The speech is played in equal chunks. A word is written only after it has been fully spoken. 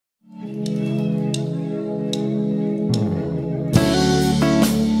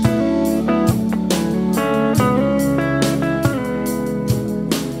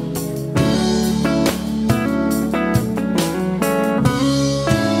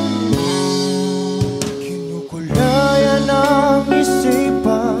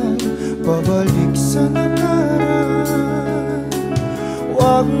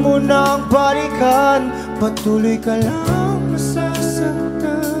nang balikan, patuloy ka lang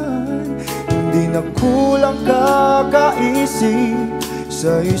masasaktan. Hindi na kulang kakaisip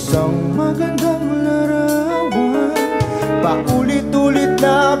sa isang magandang larawan. Paulit-ulit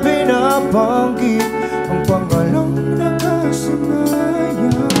na binabanggit ang pangalang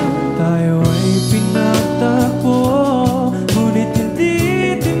nakasanayan. Tayo ay pinagtagpo, ngunit hindi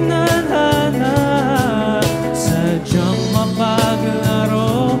tinadhana. Sadyang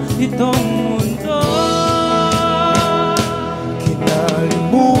mapaglaro itong mundo.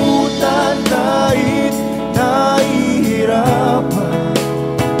 Kinalimutan kahit nahihirapan,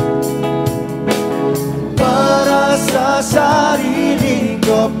 para sa sariling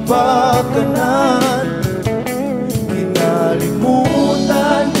kapakanan.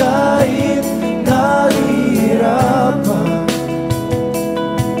 Kinalimutan kahit nahihirapan,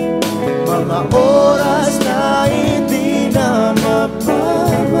 mga oras na hindi na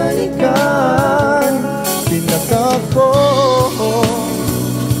mapabalikan. Pinatagpo,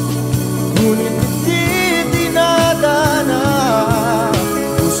 ngunit hindi dinadana.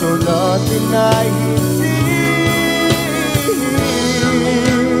 Puso natin ay hindi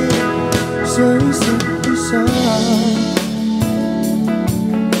sa isa't isa.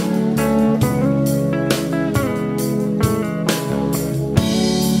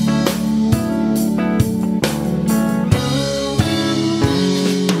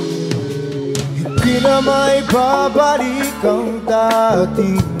 Hindi na may babalik ang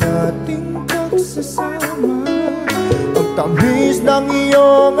dati nating pagsasama. Ang tamis ng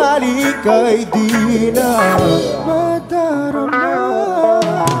iyong halik ay di na madarama.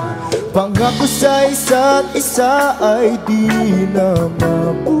 Pangako sa isa't isa ay di na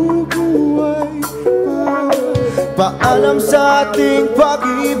mabubuhay pa. Paalam sa ating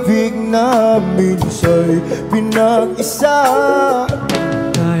pag-ibig na minsa'y pinag-isa.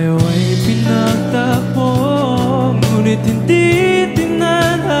 Tayo ay pinagtagpo, ngunit hindi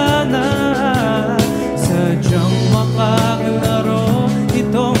tinadhana. Sadyang makaglaro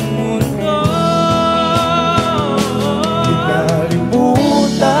itong mundo.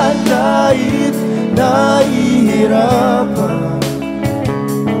 Kinalimutan kahit nahihirapan,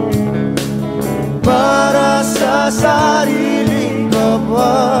 para sa sariling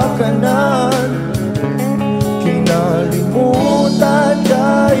kapakanan. Kinalimutan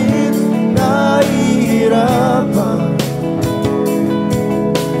kahit nahihirapan,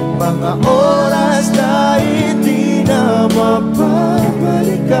 mga oras na hindi na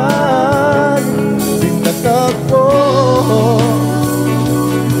mapabalikan. Pinatagpo,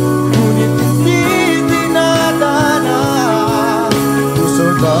 ngunit hindi dinadana. Puso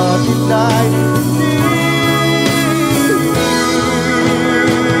natin ay hindi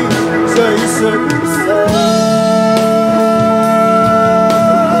sa isa't isa.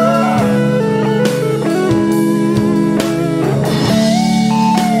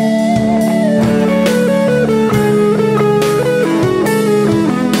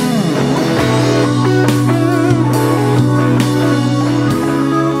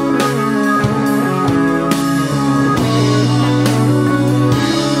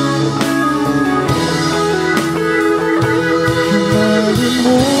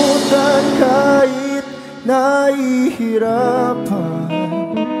 Kinalimutan kahit nahihirapan,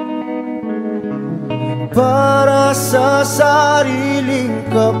 para sa sariling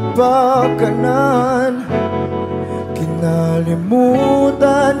kapakanan.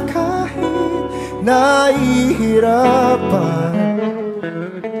 Kinalimutan kahit nahihirapan,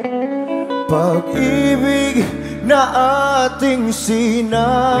 pag-ibig na ating sinayang.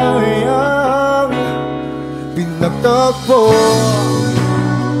 Pinagtagpo,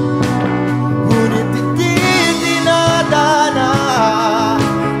 ngunit hindi dinadana.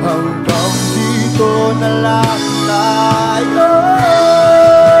 Hanggang dito na lang tayo.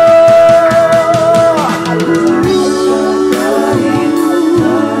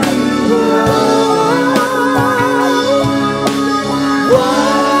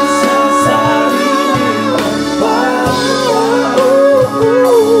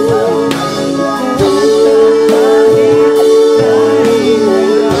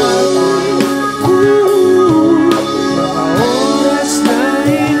 Oras na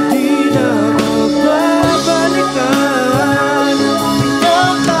hindi na mapabalik.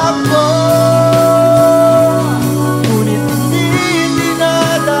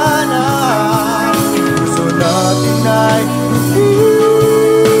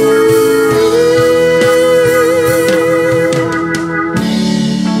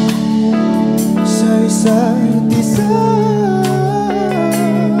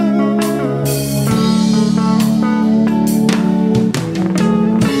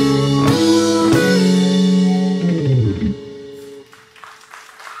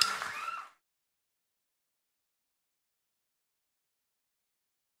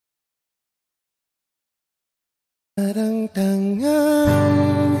 Parang tangang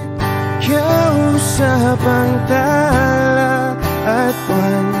kausap ang tala at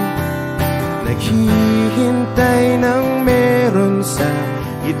buwan, naghihintay ng meron sa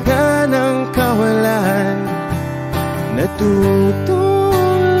gitna ng kawalan.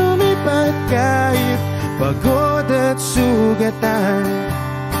 Natutong lumipat kahit pagod at sugatan.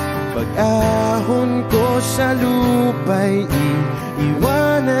 Pag-ahon ko sa lupa'y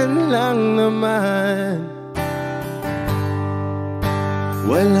iiwanan lang naman.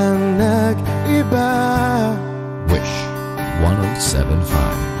 Walang nag-iba. Wish 107.5.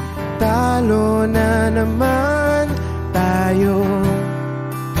 Talo na naman tayo.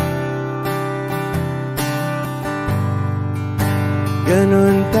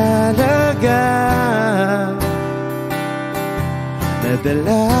 Ganun talaga.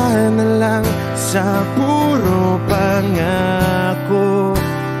 Nadala na lang sa puro pangako.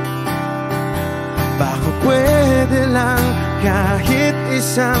 Baka pwede lang kahit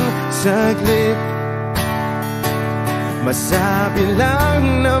isang saglit, masabi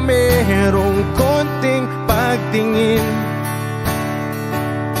lang na merong konting pagtingin.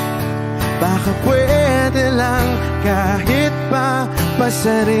 Baka pwede lang kahit pa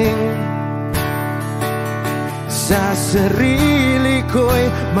pasaring. Sa sarili ko'y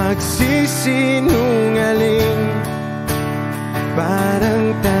magsisinungaling.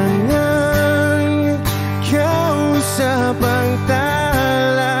 Parang tangang kausap ang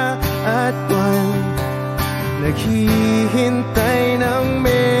tala at buwan, naghihintay ng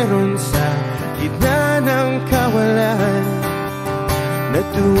meron sa gitna ng kawalan.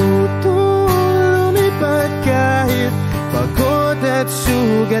 Natutong lumipat kahit pagod at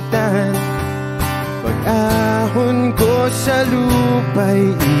sugatan. Pag-ahon ko sa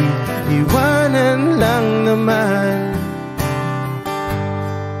lupa'y iiwanan lang naman.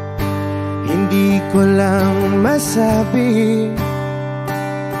 Hindi ko lang masabi,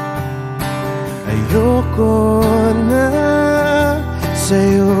 ayoko na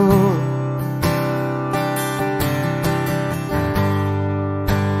sa'yo.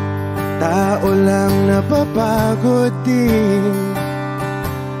 Tao lang napapagod din,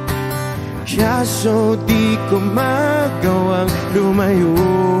 kaso di ko magawang lumayo.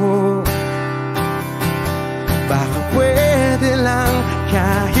 Baka pwede lang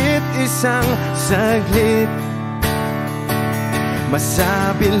kahit isang saglit,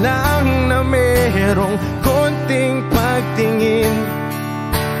 masabi lang na merong konting pagtingin.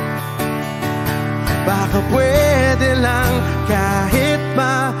 Baka pwede lang kahit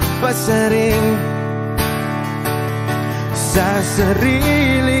pasaring. Sa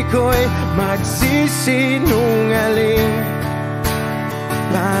sarili ko'y magsisinungaling.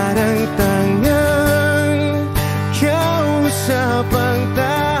 Parang tangang kausap ang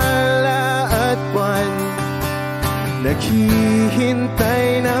tala at buwan,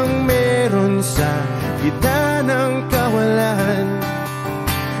 naghihintay ng meron sa gitna ng kawalan.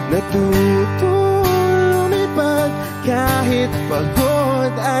 Natutong lumipat kahit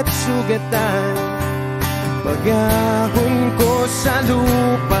pagod at sugatan. Pag-ahon ko sa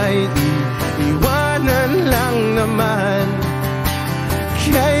lupa'y iiwanan lang naman.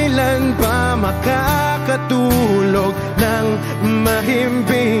 Kailan ba makakatulog ng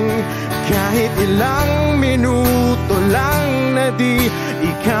mahimbing? Kahit ilang minuto lang na di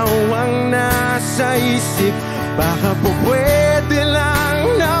ikaw ang nasa isip. Baka po pwede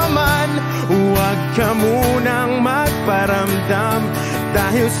lang naman, huwag ka munang magparamdam.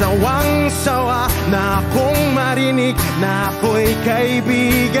 Dahil sawang-sawa na akong marinig na ako'y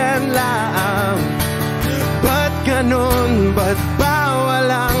kaibigan lang. Ba't ganon? Ba't ba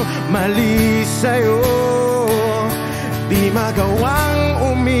walang mali sa'yo? Di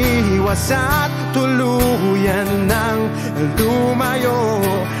magawang umiwas at tuluyan ng lumayo.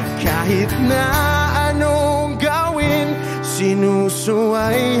 Kahit na anong gawin,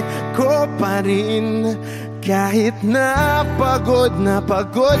 sinusuway ko pa rin. Kahit na pagod na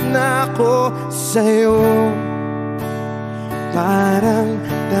ako sa'yo. Parang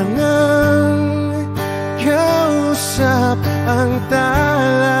tangang kausap ang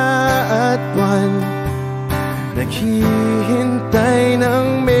tala at buwan, naghihintay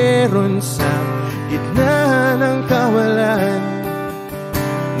ng meron sa gitna ng kawalan.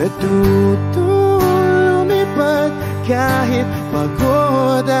 Natutong lumipat kahit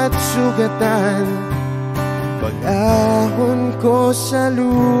pagod at sugatan. Pag-ahon ko sa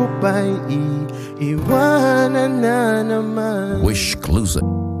lupa'y iiwanan na naman. Wish Closet.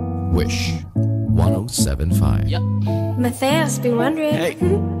 Wish 107.5. Yep. Matthaios been wondering. Hey,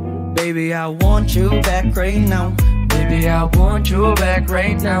 baby, I want you back right now. Baby, I want you back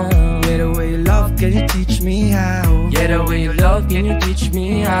right now. Yeah, the way you love, can you teach me how? Yeah, the way you love, can you teach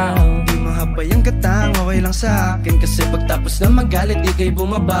me how? Di mahabay ang katang, okay lang sa akin. Kasi pagtapos na magalit, di kayo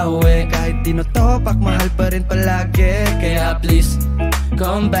bumabawi. Kahit tinotopak, mahal pa rin palagi. Kaya please,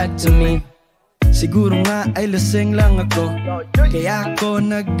 come back to me. Siguro nga ay lasing lang ako, kaya ako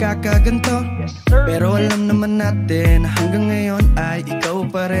nagkakaganto. Pero alam naman natin na hanggang ngayon ay ikaw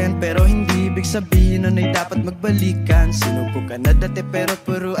pa rin. Pero hindi ibig sabihin nun ay dapat magbalikan. Sinubo ka na dati pero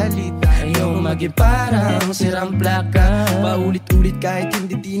puro alita. Ayaw maging parang sirang plaka, paulit-ulit kahit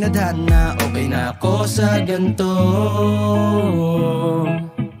hindi tinadhana. okay na ako sa ganto.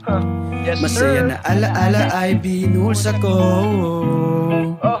 Masaya na alaala ay binulsa ko.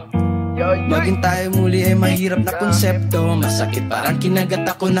 Maging tayo muli ay mahirap na konsepto. Masakit parang kinagat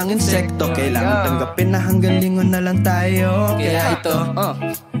ako ng insekto. Kailangan tanggapin na hanggang lingon na lang tayo. Kaya ito,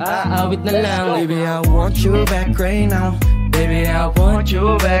 aawit na lang. Baby, I want you back right now. Baby, I want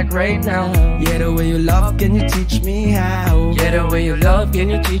you back right now. Yeah, the way you love, can you teach me how? Yeah, the way you love, can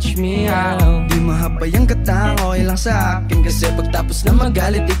you teach me how? Di mahabay ang katang, okay lang sa akin. Kasi pagtapos na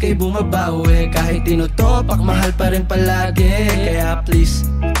magalit, di kayo bumabawi. Kahit tinutopak, mahal pa rin palagi. Kaya please,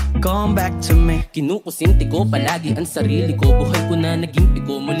 come back to me. Kinukusinti ko palagi ang sarili ko. Buhay ko na naging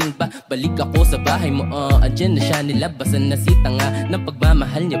piko. Muling ba balik ako sa bahay mo? Andyan na siya, nilabasan na si tanga ng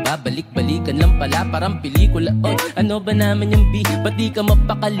pagmamahal niya. Babalik-balikan lang pala, parang pelikula. Ano ba naman yung B? Ba't di ka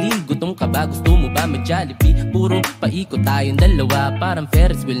mapakali? Gutom ka ba? Gusto mo ba mag-Jollibee? Puro paikot tayong dalawa, parang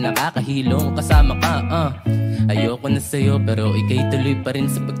Ferris wheel, nakakahilong kasama ka. Ayoko na sa'yo pero ika'y tuloy pa rin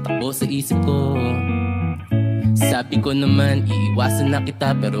sa pagtakbo sa isip ko. Sabi ko naman, iiwasan na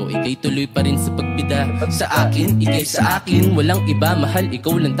kita, pero ika'y tuloy pa rin sa pagbida. Sa akin, ika'y sa akin, walang iba, mahal,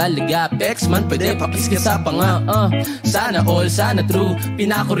 ikaw lang talaga. Pex man, pwede pakiskisa pa nga. Sana all, sana true,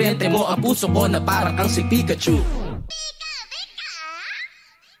 pinakuryente mo ang puso ko na parang kang si Pikachu.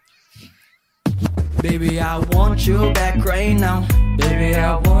 Baby, I want you back right now. Baby,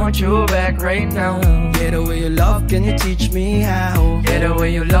 I want you back right now. Yeah, the way you love, can you teach me how? Yeah, the way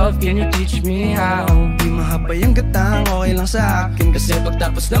you love, can you teach me how? Di mahabay ang katang, okay lang sa akin. Kasi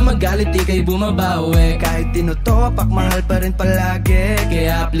pagtapos na magalit, di kayo bumabawi. Kahit tinutopak, mahal pa rin palagi.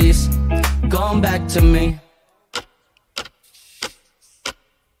 Kaya please, come back to me.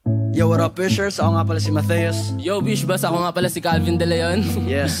 Yo, what up, Wishers? Ako nga pala si Matthaios. Yo, Wish Boss, ako nga pala si Calvin De Leon.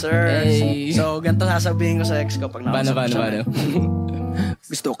 Yes, sir. Hey. So, ganito sasabihin ko sa ex ko pag Paano?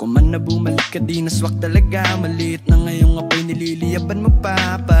 Gusto ko man na bumalik ka, di naswak talaga. Maliit na ngayong apoy, nililiyaban mo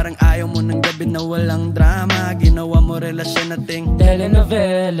pa. Parang ayaw mo ng gabi na walang drama. Ginawa mo relasyon nating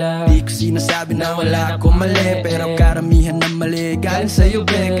telenovela. Di ko sinasabi na wala ako mali, pero karamihan na mali galing sa'yo,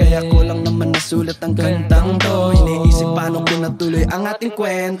 be. Kaya ko lang naman nasulat ang kantang to. Iniisip paano ko natuloy ang ating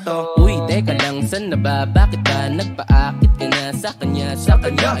kwento. Uy, teka lang, san na ba? Bakit ba nagpaakit ka na sa kanya? Sa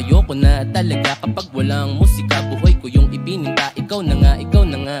kanya, ayoko na talaga kapag walang musika. Buhay ko yung ipininta, ikaw na nga, ikaw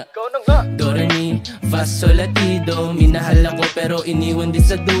na nga. Do, re, mi, fa, sol, la, ti, do. Minahal ako pero iniwan din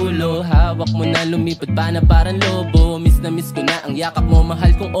sa dulo. Hawak mo na lumipad pa na parang lobo. Miss na miss ko na ang yakap mo,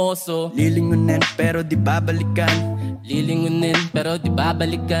 mahal kong oso. Lilingunin pero di babalikan. Lilingunin pero di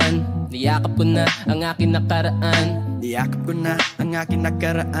babalikan. Niyakap ko na ang aking nakaraan. Niyakap ko na ang aking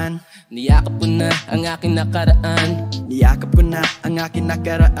nakaraan. Niyakap ko na ang aking nakaraan. Niyakap ko na ang aking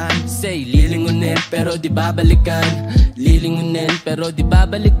nakaraan. Say, lilingunin pero di babalikan. Lilingunin pero di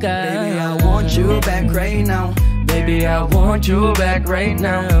babalikan. Baby, I want you back right now. Baby, I want you back right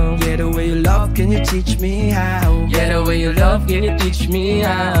now. Yeah, the way you love, can you teach me how? Yeah, the way you love, can you teach me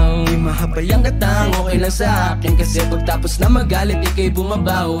how? Di mahabay ang katang, okay lang sa akin. Kasi pagtapos na magalit, ika'y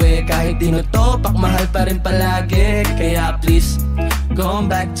bumabawi. Kahit tinutopak, mahal pa rin palagi. Kaya please, come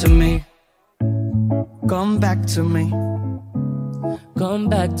back to me. Come back to me.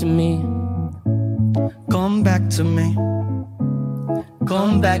 Come back to me. Come back to me.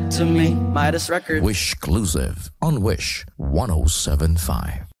 Come back to me. Midas Records. Wish exclusive on Wish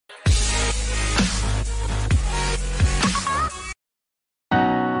 1075.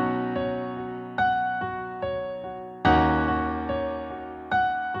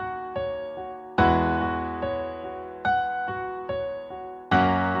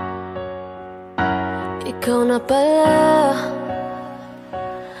 Ikaw na pala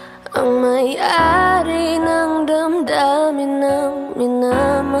ang may-ari ng damdamin ng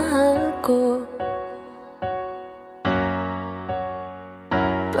minamahal ko.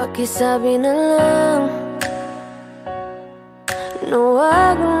 Pakisabi na lang na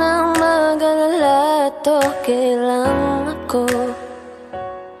huwag nang mag-alala, to okay lang ako.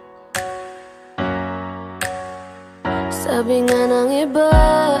 Sabi nga ng iba,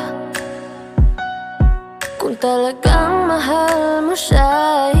 kung talagang mahal mo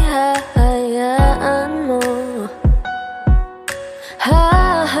siya, hahayaan mo.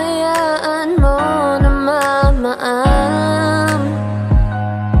 Hahayaan mo na mamaam.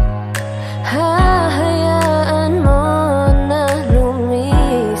 Hahayaan mo na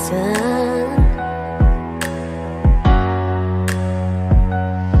lumisan.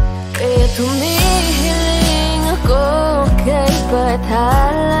 Kaya tumihiling ako kay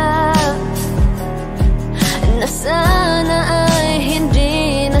Bathala na sana ay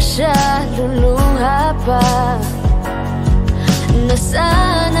hindi na siya luluha pa, na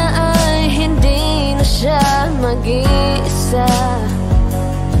sana ay hindi na siya mag-iisa,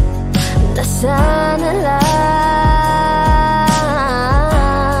 na sana lang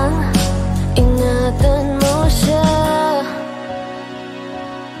ingatan mo siya.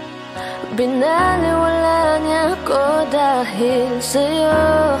 Binaliwala niya ako dahil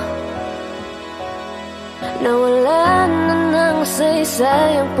sa'yo, nawala na ng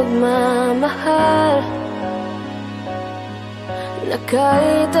saysay ang pagmamahal, na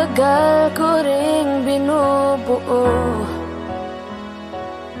kahit tagal ko ring binubuo,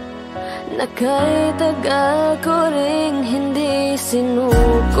 na kahit tagal ko ring hindi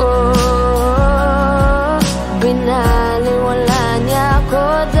sinuko. Binaliwala niya ako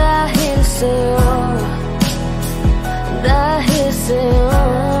dahil sa'yo, dahil sa'yo.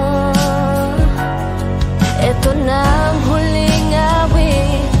 Ito na ang huling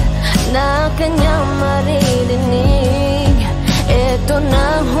awit na kanyang maririnig. Ito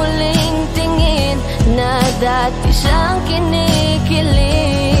na ang huling tingin na dati siyang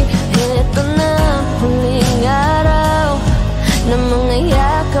kinikilig. Ito na ang huling araw na mga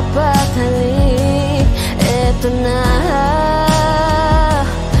yakap at halik. Ito na,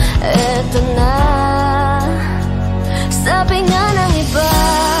 ito na. Sabi nga ng iba,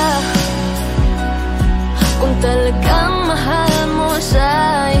 kung talagang mahal mo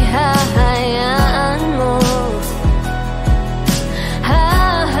siya, ay hahayaan mo.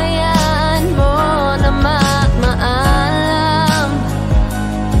 Hahayaan mo na maalam.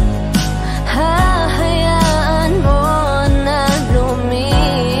 Hahayaan mo na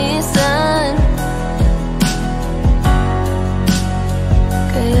lumisan.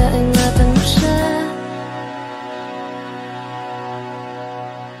 Kaya ingatan mo siya.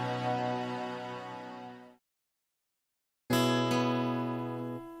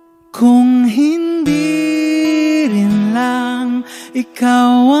 Kung hindi rin lang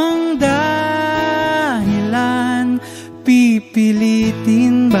ikaw ang dahilan,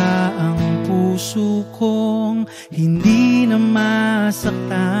 pipilitin ba ang puso kong hindi na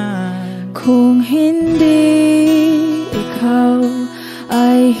masaktan? Kung hindi ikaw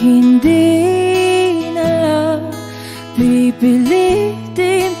ay hindi na lang,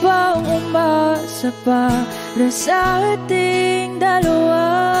 pipilitin bang umasa para sa ating dalawa?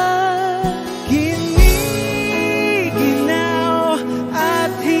 Giniginaw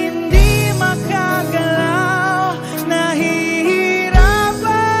at hindi makagalaw,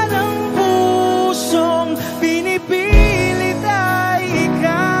 nahihirapan ang pusong pinipilit ay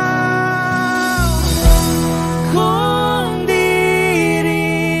ikaw. Kung di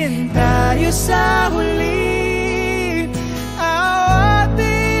rin tayo sa huli,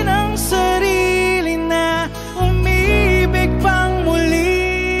 awatin ang sarili na umibig pang muli.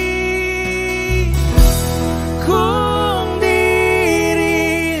 Kung di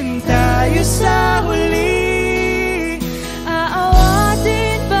rin tayo sa huli,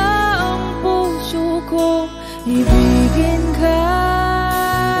 Aawatin ba ang puso ko, ibigin ka?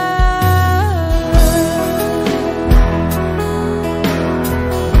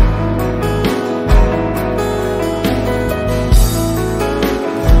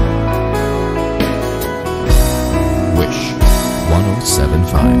 Wish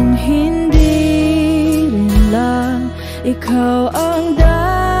 1075. Kung hindi rin lang ikaw ang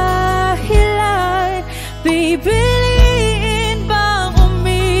dahilan, pipiliin bang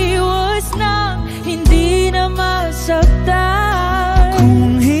umiwas nang hindi na masaktan?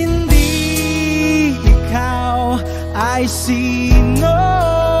 kung hindi ikaw, ay sino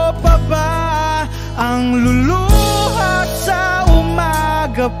pa ba ang luluhat sa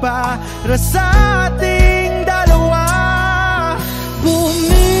umaga para sa ating dalawa?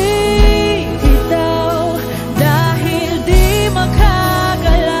 Bumibitaw dahil di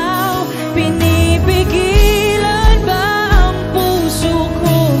makagalaw, pinipigilan ba ang puso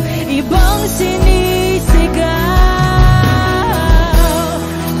kong ibang sinisigaw?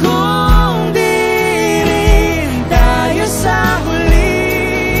 Kung di rin tayo sa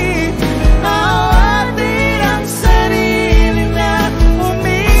huli, awatin ang sarili na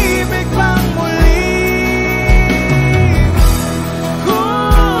umibig pang muli.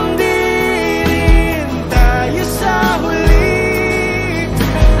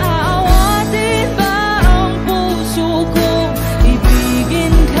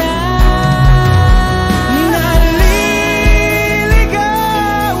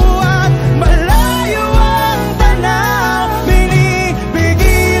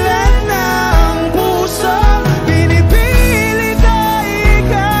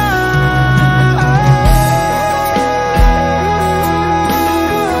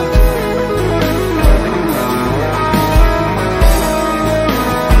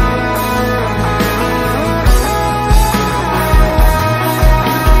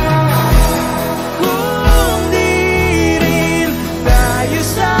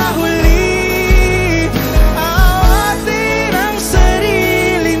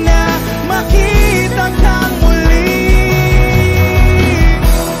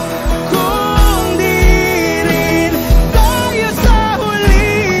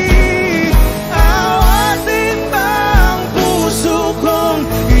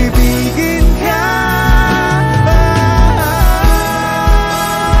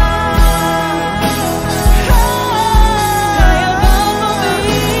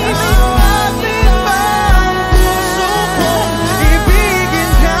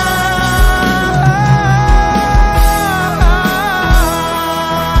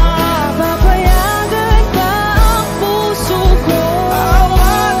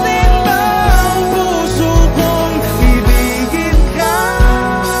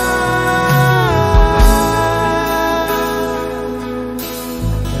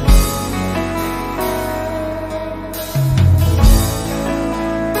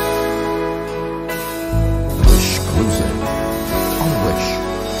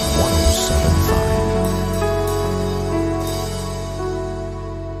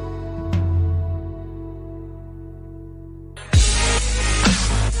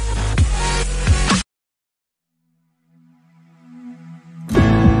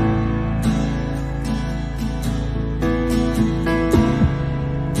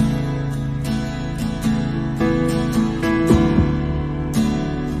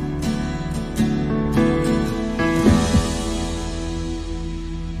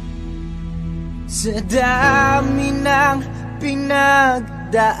 Sa dami ng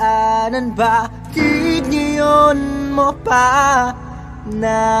pinagdaanan, bakit ngayon mo pa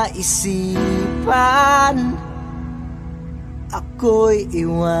naisipan ako'y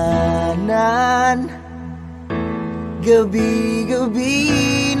iwanan?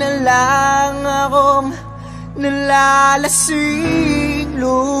 Gabi-gabi na lang akong nalalasing,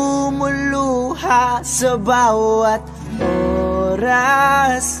 lumuluha sa bawat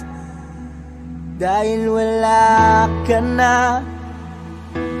oras dahil wala ka na.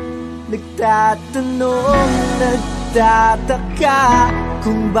 Nagtatanong, nagtataka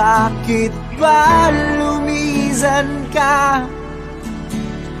kung bakit ba lumisan ka.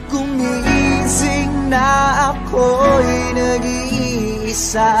 Gumising na ako'y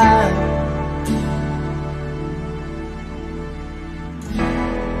nag-iisa.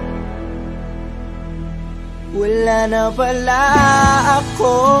 Wala na pala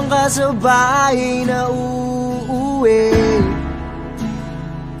akong kasabay na uuwi.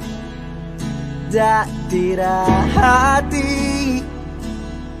 Dati-rahati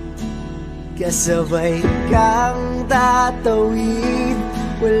kasabay kang tatawid.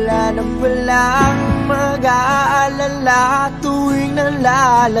 Wala na palang mag-aalala tuwing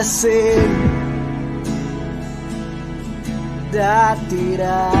nalalasing.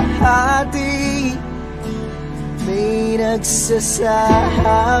 Dati-rahati may nagsasabi,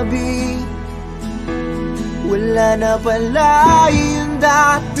 wala na pala yung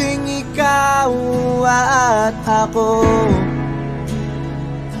dating ikaw at ako,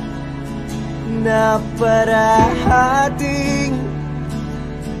 na parahating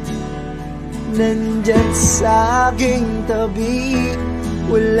nandyan sa aking tabi.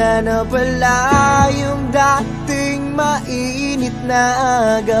 Wala na pala yung dating mainit na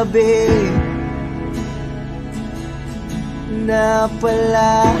gabi, na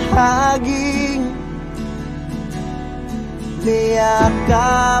palaging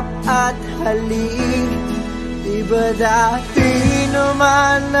niyakap at halik. Iba dati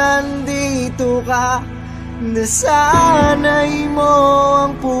naman nandito ka, nasanay mo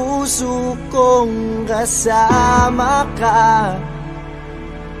ang puso kong kasama ka.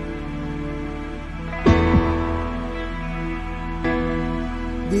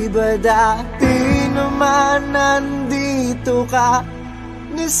 Diba dati naman nandito ka,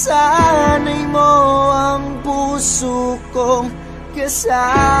 nasanay mo ang puso kong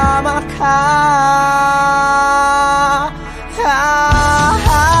kasama ka.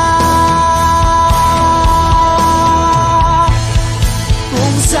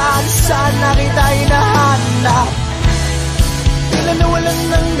 Kung saan na kita hinahanap, tila na walang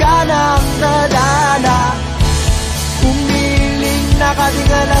nangganang nadana. Umiling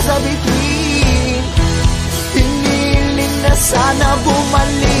nakatingala sa bituin, hiniling na sana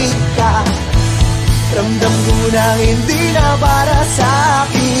bumalik ka. Ramdam ko na hindi na para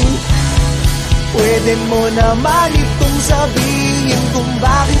sa'kin. Pwede mo naman itong sabihin kung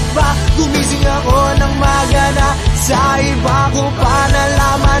bakit ba gumising ako ng magana. Sa iba ko pa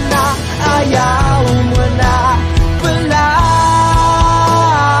nalaman na ayaw mo na pala.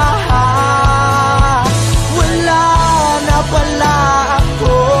 Wala na pala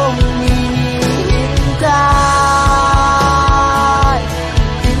akong hinihintay.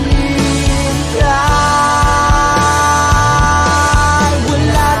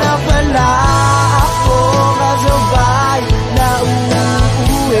 Wala na pala akong kasabay na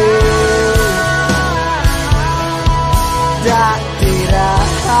uuwi.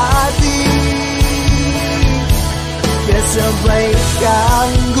 Dati-rahati kasabay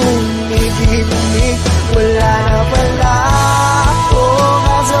kang gumiginig. Wala na pala akong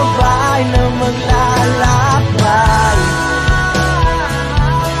kasabay na maglalakbay.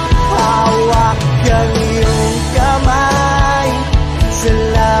 Hawak kang iyong kamay, sa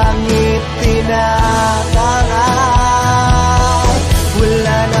langit tinataray.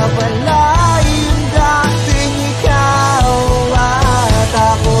 Wala na pala yung dating ikaw at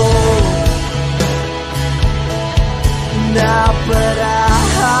ako, na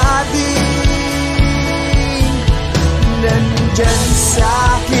parahati nandyan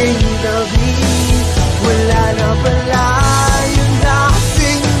sa aking tabi. Wala na pala yung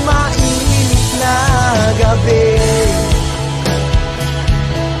dating mainit na gabi,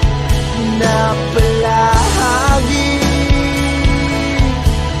 na palagi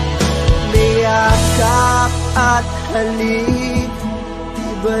niyakap at halik.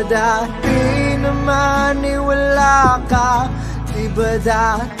 Diba dati naman wala ka, diba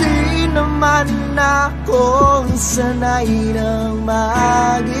dati naman akong sanay ng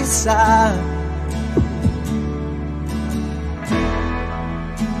mag-isa.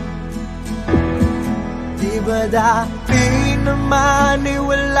 ba dati naman ay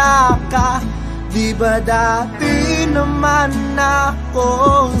wala ka? Di ba dati naman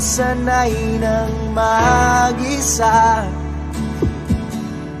akong sanay ng mag-isa?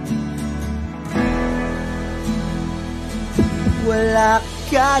 Wala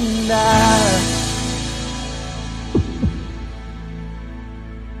ka na.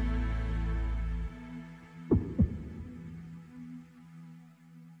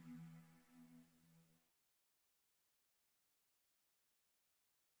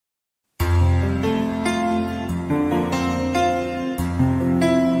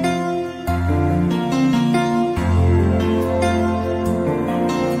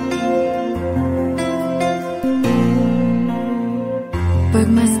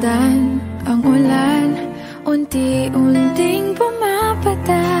 Pagmasdan ang ulan, unti-unting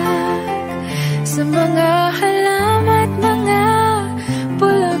pumapatak sa mga halaman at mga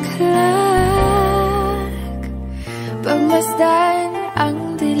bulaklak. Pagmasdan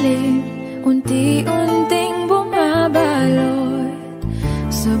ang dilim, unti-unting bumabalot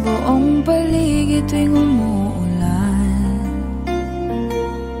sa buong paligid tuwing umuulan.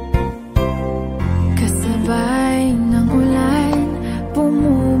 Kasabay ng ulan,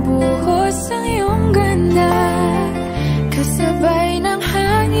 bumubuhos ang iyong ganda, kasabay ng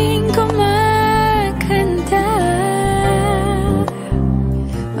hangin kumakanta.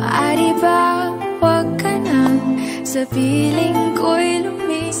 Maaari bang huwag ka nang sa piling ko'y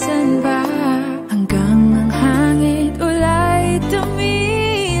lumisan ba, hanggang ang hangin ulay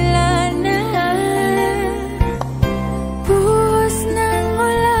tumila na. Buhos ng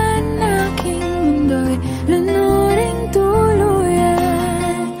ulan, aking mundo'y lunuring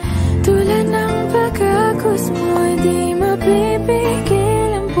tuluyan. Tulad ng pagkakos mo, di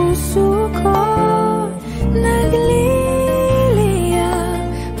mapipigil ang puso ko. Nagliliyab,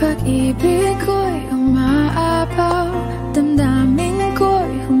 pag-ibig ko'y umaapaw, damdamin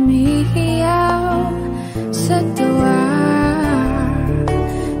ko'y humihiyaw sa tuwa.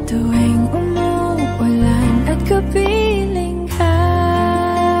 Tuwing umuulan at kapiling ka,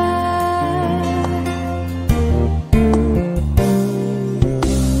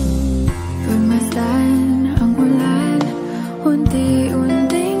 pagmasdan ang ulan,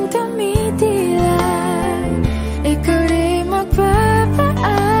 unti-unting tumitilay. Ikaw rin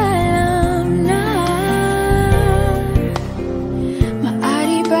magpapaalam na.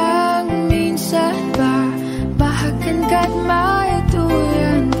 Maari bang minsan ba bahagi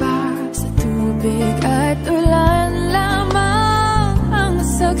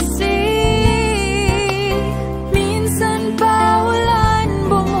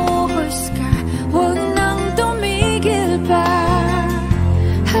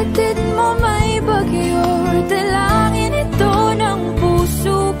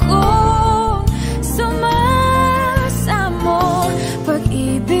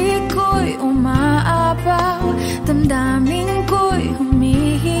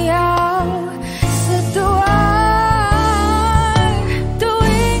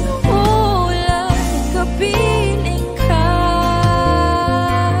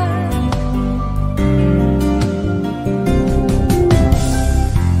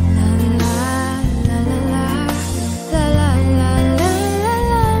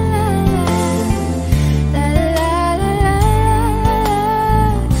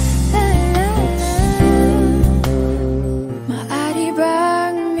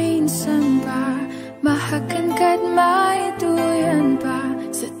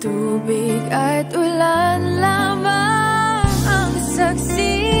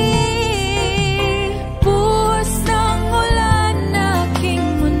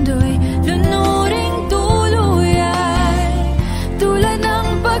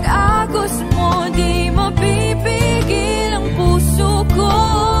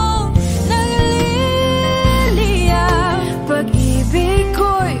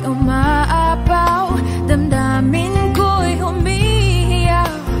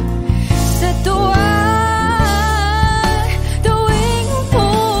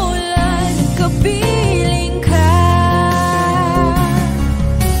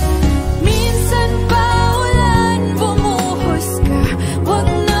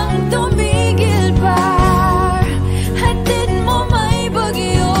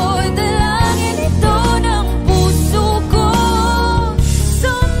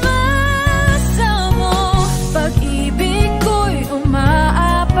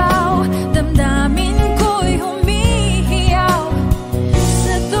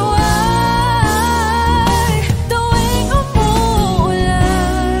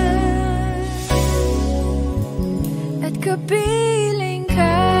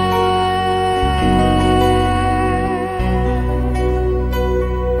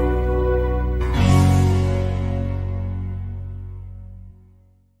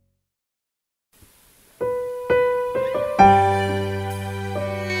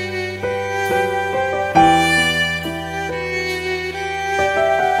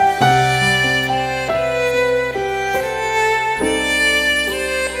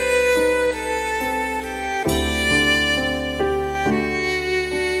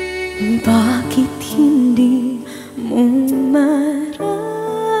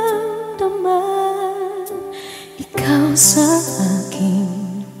sa akin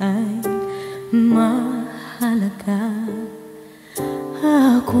ay mahalaga.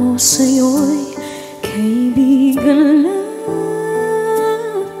 Ako sa'yo'y kaibigan lamang.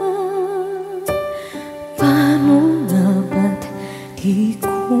 Paano nga ba't di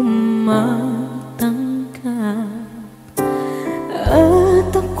ko matanggap?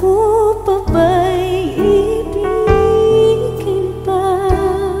 At ako pa ba'y ibigin pa?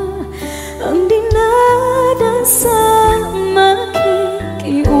 Ang dinadasal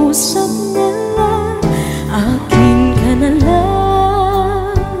makikiusap na lang. Akin ka na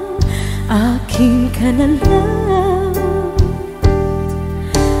lang, akin ka na lang.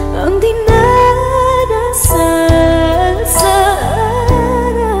 Ang dinadasal sa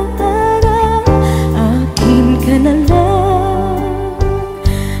araw-araw. Akin ka na lang,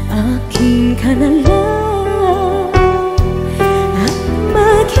 akin ka na lang. At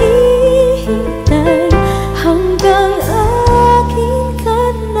maghihintay hanggang akin ka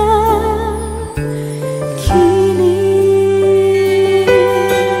na kilig.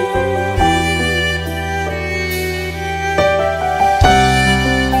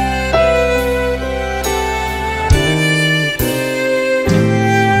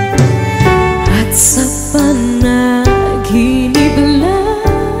 At sa panaginip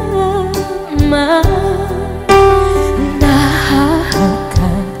lamang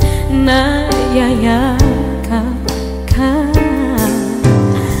nahahagkan, nayayakap ka.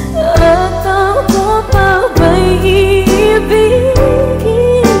 At ako pa ba'y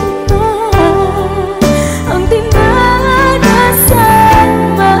ibigin pa? Ang dinadasal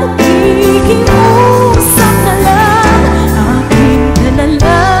makikiusap na lang. Akin ka na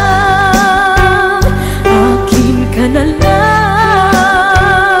lang, akin ka na lang.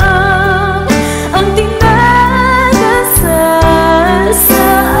 Ang dinadasal sa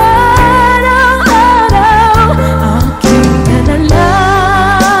araw-araw. Akin ka na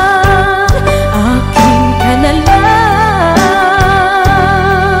lang, akin ka na lang.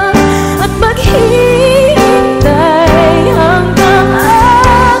 At maghihintay hanggang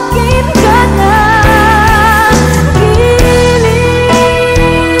akin ka na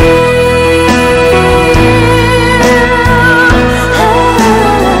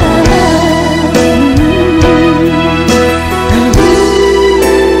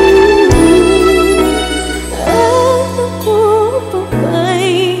Ako pa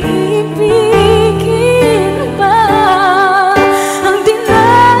ba'y ibigin pa? Ang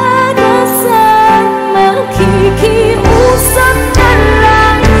dinadasal makikiusap na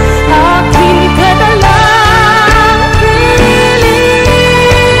lang. Akin ka na lang, kilig.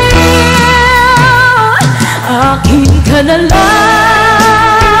 Akin ka na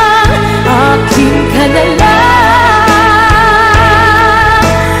lang, akin ka na lang.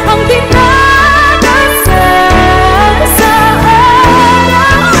 Ang dinadasal sa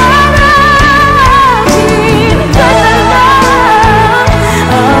araw-araw. Akin ka na lang,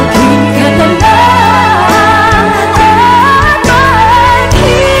 akin ka na lang. At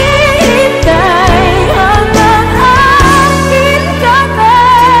maghihintay hanggang akin ka na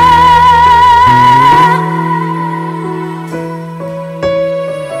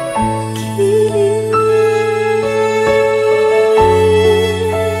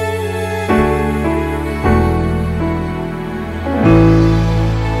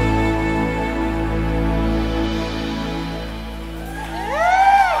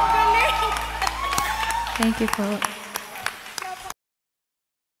Thank you po.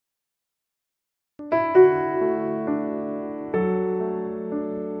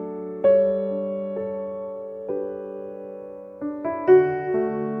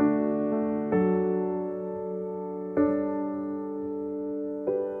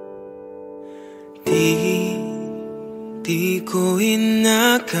 Di ko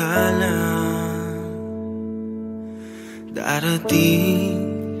inakala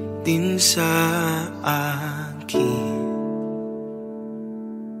darating din sa akin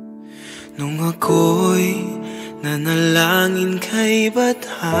nung ako'y nanalangin kay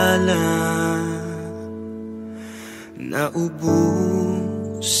Bathala. Naubusan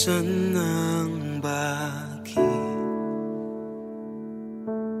ng bakit.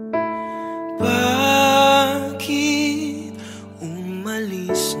 Bakit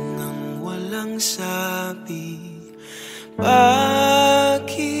umalis nang walang sabi?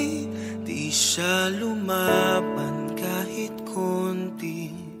 Bakit di siya lumaban kahit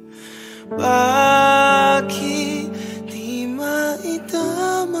konti? Bakit di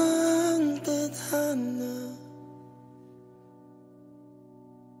maitamang tadhana?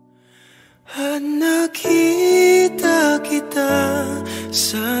 At nakita kita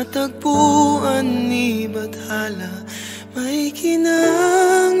sa tagpuan ni Bathala.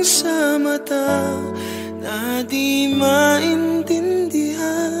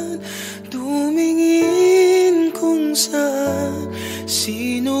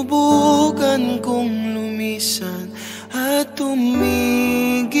 Sinubukan kong lumisan at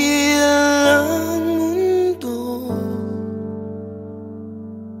tumigil ang mundo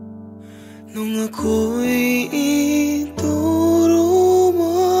nung ako'y ituro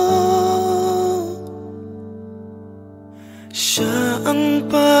mo. Siya ang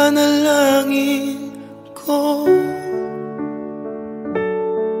panalangin ko.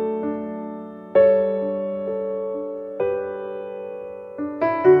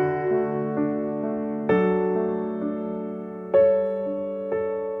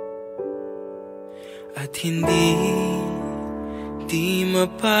 At hindi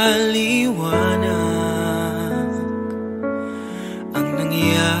mapaliwanag ang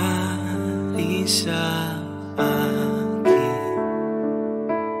nangyari sa akin.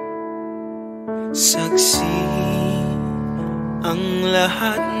 Saksi ang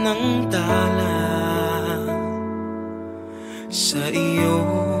lahat ng tala sa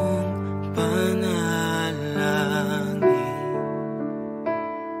iyong panalangin.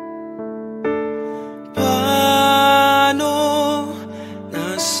 Paano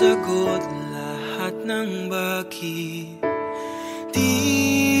nasagot lahat ng bakit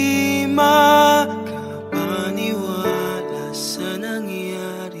di makapaniwala sa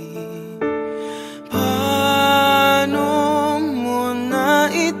nangyari? Paano mo na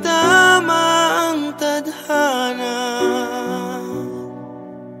itama ang tadhana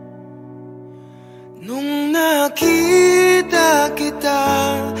nung nakita kita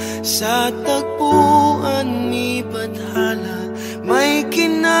sa tagpuan ni Bathala? May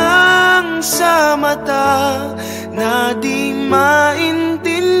kinang sa mata na di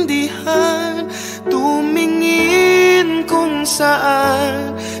maintindihan, tumingin kung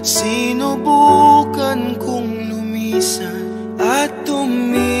saan. Sinubukan kong lumisan at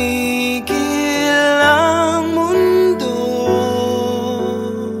tumigil ang mundo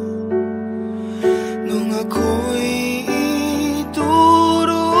nung ako'y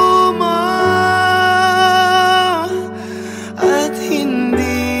ituro mo at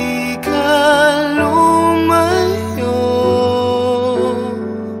hindi ka lumayo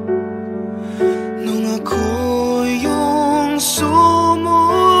nung ako yung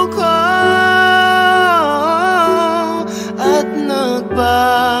sumuko at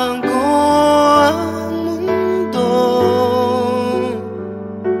nagbago ang mundo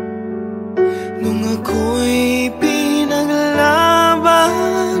nung ako'y pinaglaban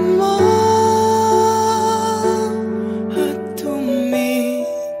mo at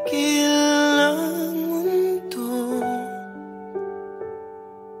tumigil ang mundo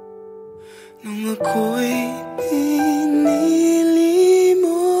nung ako'y pinili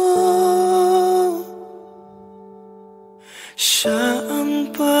mo. Siya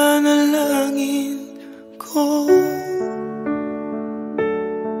ang panalangin ko.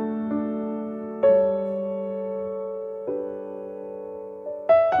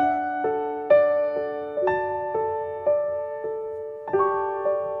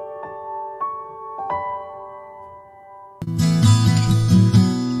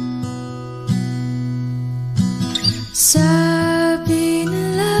 Sabi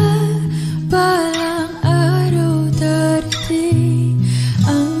nila balang araw darating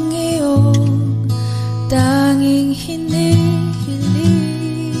ang iyong tanging hinihiling.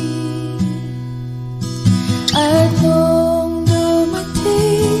 At nung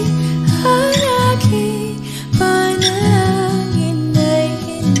dumating ang aking panalangin ay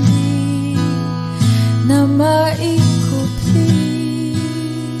hindi na maikupli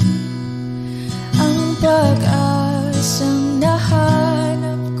ang pag-asang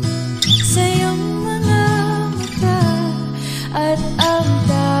nahanap ko sa iyong mga mata at ang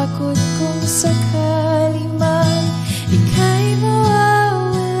takot kong sakali man ika'y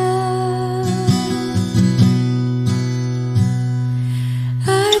mawawala.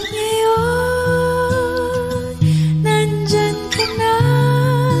 At ngayon nandyan ka na,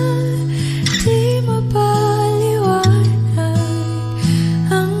 di mapaliwanag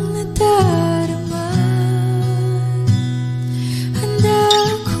ang nadarama. Handa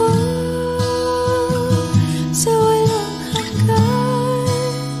ako sa walang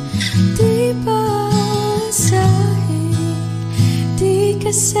hanggan, di paasahin, di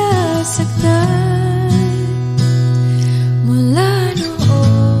ka sasaktan. Mula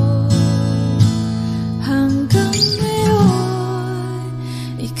noon hanggang ngayon,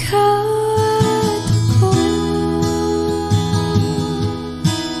 ikaw at ako.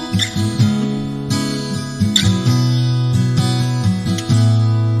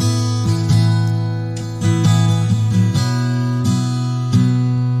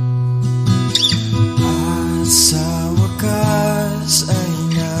 At sa wakas ay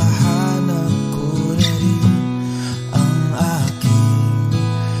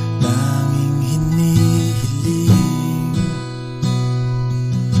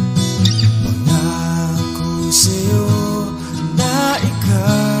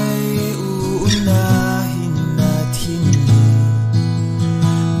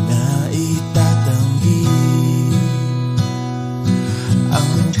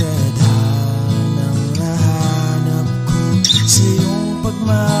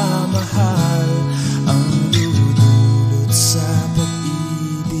pagmamahal ang dudulot sa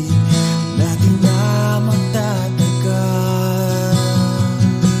pag-ibig natin na magtatagal.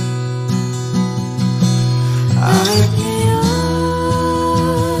 At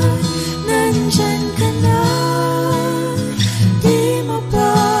ngayon, nandyan ka na, di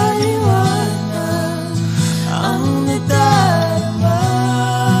mapaliwanag ang nadarama.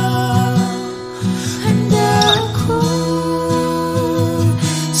 Handa ako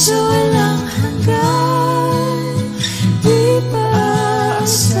sa walang hanggan, di pa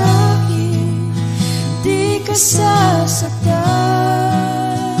aasahin, di ka sasaktan.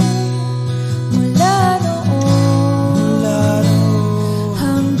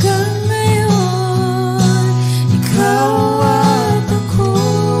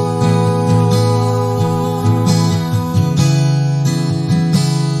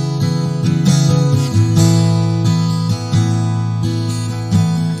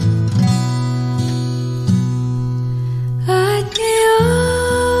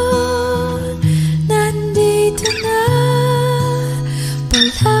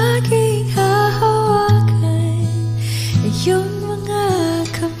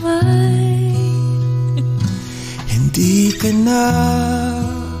 Hindi ka na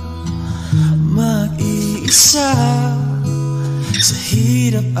mag-iisa sa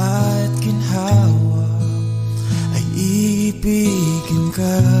hirap at ginhawa, ay ibigin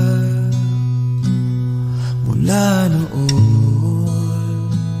ka mula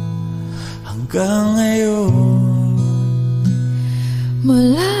noon hanggang ngayon.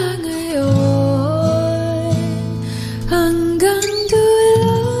 Mula ngayon hanggang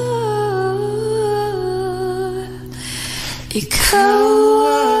dulo, ikaw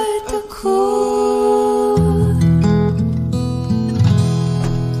at ako.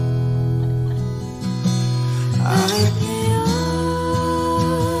 At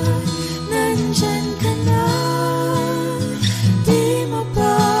ngayon, nandyan ka na, di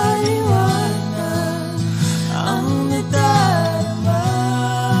mapaliwanag ang nadarama.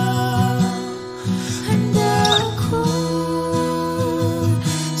 Handa ako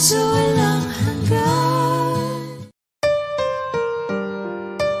sa walang hanggan.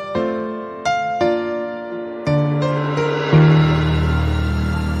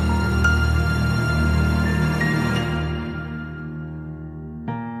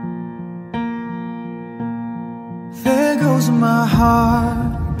 There goes my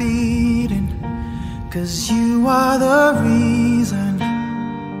heart beating, 'cause you are the reason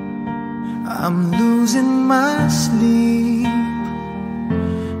I'm losing my sleep.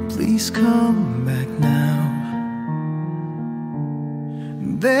 Please come back now.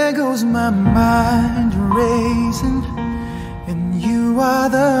 There goes my mind racing, and you are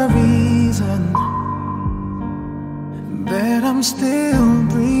the reason that I'm still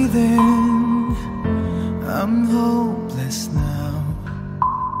breathing. I'm hopeless now.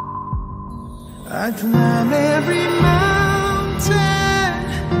 I climb every mountain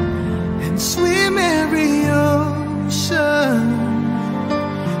and swim every ocean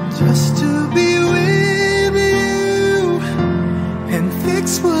just to be with you and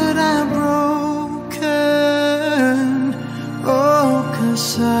fix what I've broken. Oh,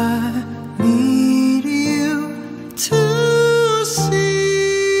 'cause I need you to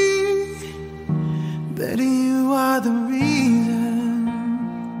see that you are the reason.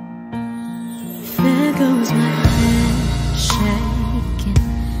 There goes my head shaking,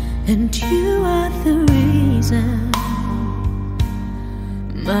 and you are the reason.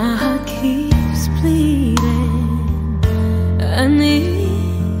 My heart keeps bleeding. I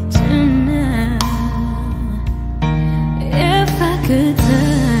need you now. If I could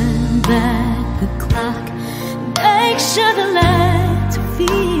turn back the clock, make sure the lights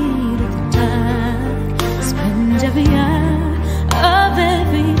feed the dark, spend every hour of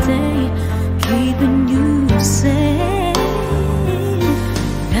every day keeping you safe.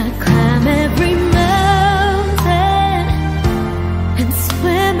 I'd climb every mountain and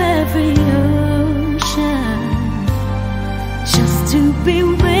swim every ocean just to be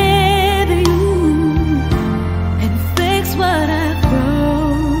with you and fix what I've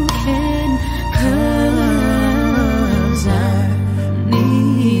broken. 'Cause I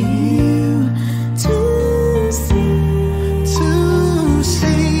need you to see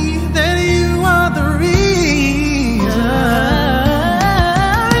that you are the reason.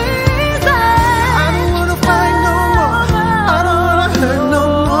 I don't wanna fight no more. I don't wanna hurt no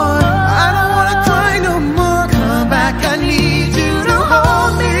more. I don't wanna cry no more. Come back, I need you to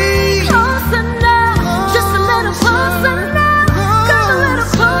hold me.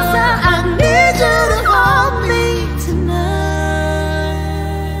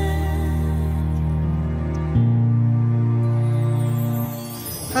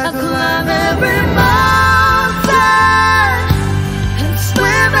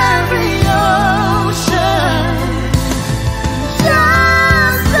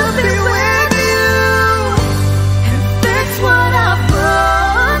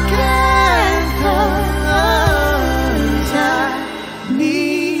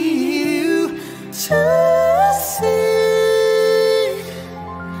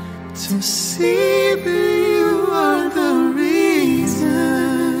 see that you are the reason.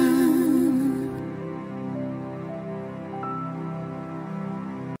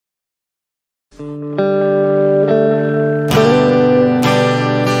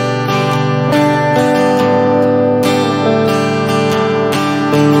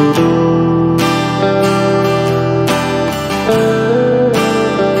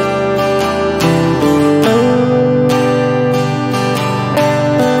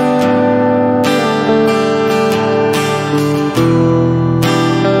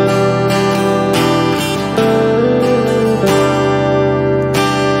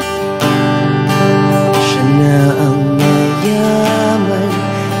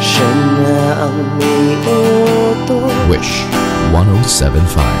 Wish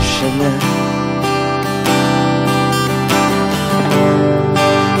 1075.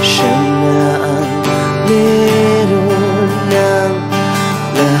 Siya na ang meron ng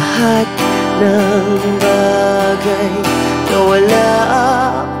lahat ng bagay na wala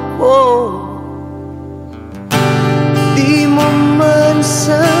ako. Di mo man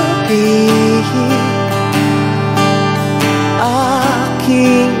sabihin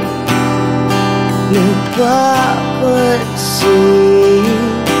aking napapansin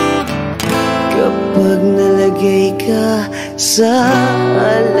kapag nalagay ka sa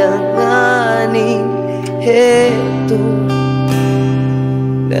alanganin. Heto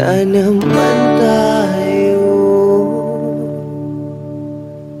na naman tayo,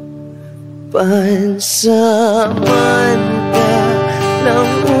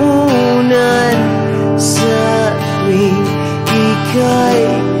 pansamantalang unan sa tuwing ika'y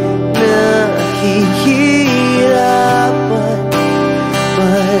nahihirapan.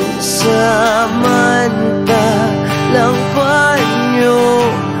 Pansamantalang panyo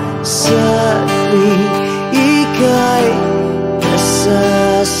sa tuwing ika'y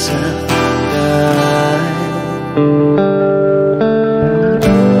nasasaktan.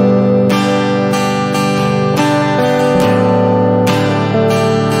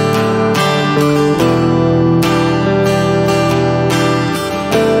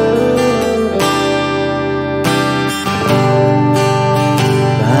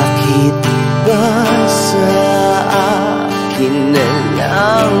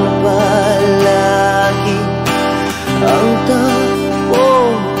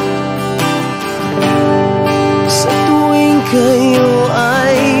 Kayo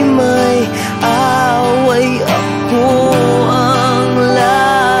ay may away, ako ang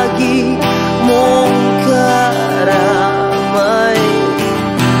lagi mong karamay.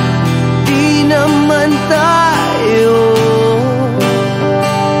 Di naman tayo,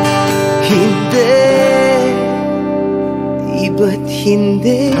 hindi, di ba't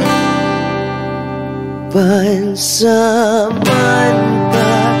hindi?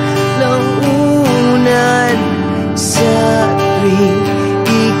 Pansamantalang unan sa tuwing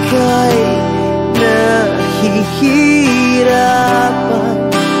ika'y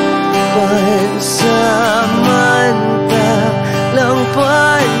nahihirapan. Pansamantalang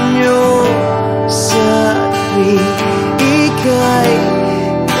panyo sa tuwing ika'y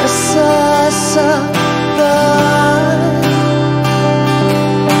nasasaktan.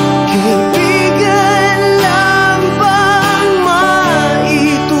 Kaibigan lang bang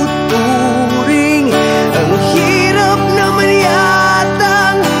maituturing? Ang hirap naman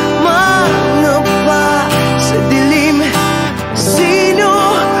yatang mangapa sa dilim. Sino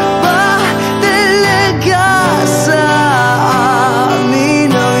ba talaga sa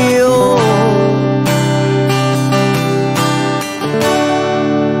amin ang iyong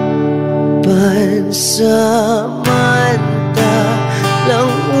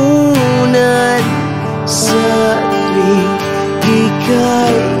pansamantalang unan sa tuwing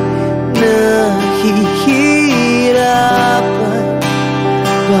ika'y nahihirapan.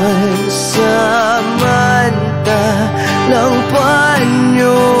 Pansamantalang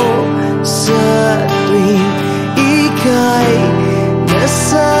panyo sa tuwing ika'y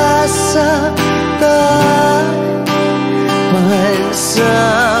nasasaktan.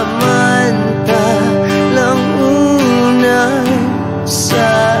 Pansamantalang unan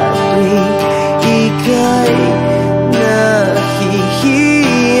sa tuwing ika'y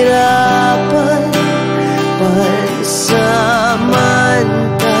nahihirapan.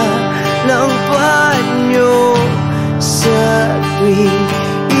 Pansamantalang panyo sa tuwing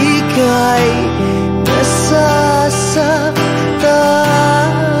ika'y nasasaktan.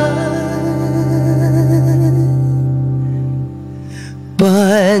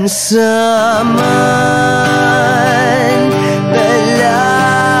 Pansamantala,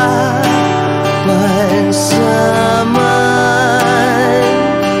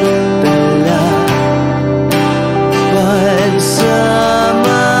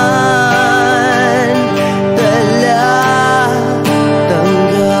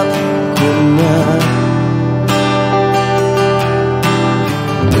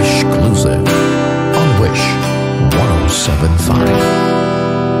 exclusive on Wish 107.5.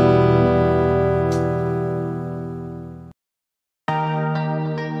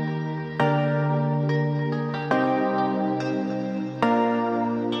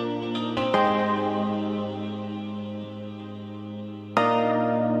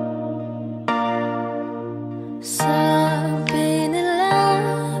 Sabi nila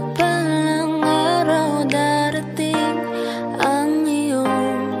balang araw darating ang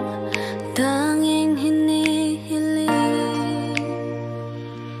iyong tanging hinihiling.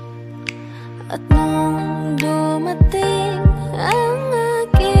 At nung dumating ang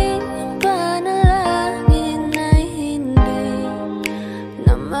aking panalangin ay hindi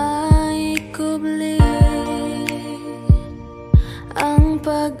na maikubli ang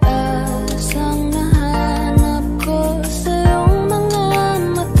pag-asang nahanap ko sa iyong mga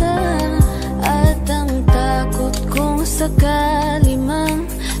mata, at ang takot kong sakali mang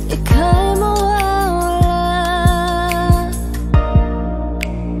ika'y mawawala.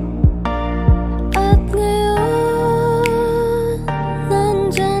 At ngayon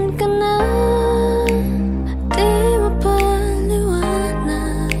nandyan ka na, di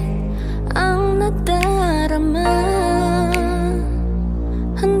mapaliwanag ang nadarama.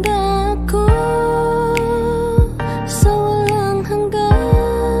 Handa ako sa walang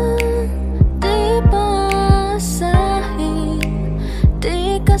hanggan, di paasahin,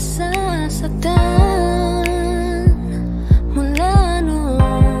 di ka sasaktan. Mula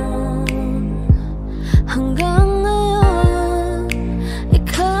noon hanggang ngayon,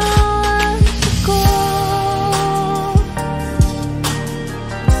 ikaw at ako.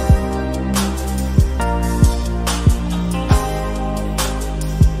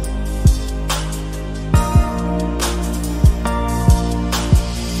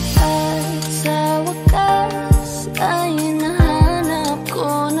 At sa wakas ay nahanap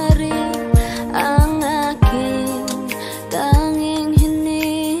ko na rin ang aking tanging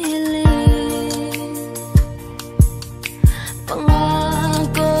hinihiling.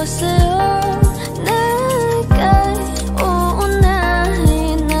 Pangako sa'yo na ika'y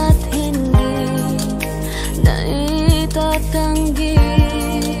uunahin at hindi na itatanggi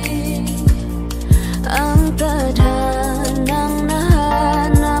ang tadhanang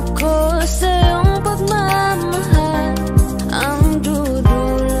nahanap ko sa iyong pagmamahal, ang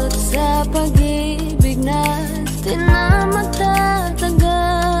dudulot sa pag-ibig natin na matatagal.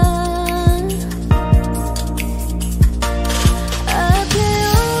 At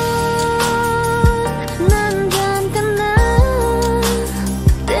ngayon nandyan ka na,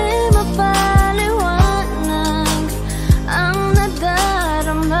 di mapaliwanag ang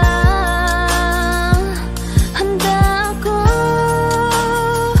nadarama. Handa ako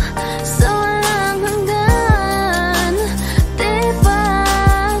sa walang hanggan, di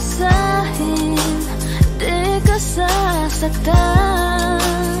paasahin, di ka sasaktan.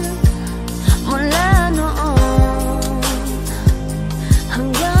 Mula noon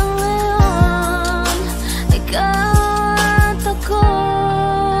hanggang ngayon, ikaw at ako.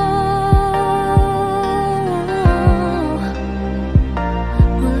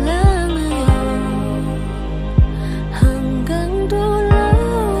 Mula ngayon hanggang dulo,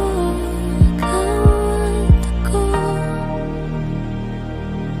 ikaw at ako.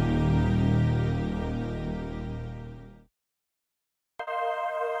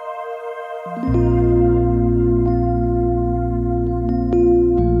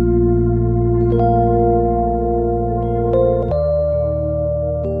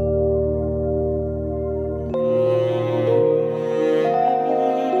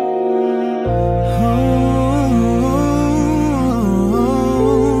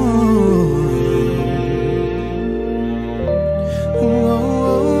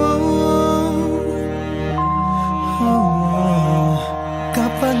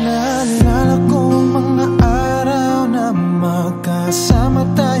 Kapag naalala ko ang mga araw na magkasama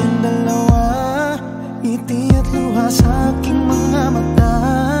tayong dalawa, ngiti at luha sa aking mga mata.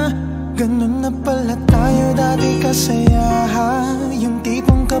 Ganun na pala tayo dati kasaya, yung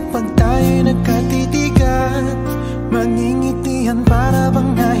tipong kapag tayo'y nagkatitigan, mangingitihan para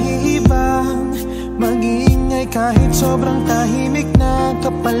bang nahihibang, mag-iingay kahit sobrang tahimik na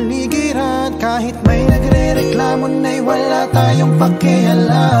kapaligiran. Kahit may nagre-reklamo na'y wala tayong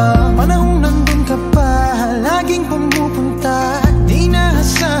pakialam. Panahong nandun ka pa, laging pumupunta, di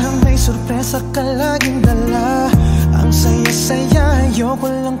naasahang may sorpresa ka laging dala. Ang saya-saya, ayoko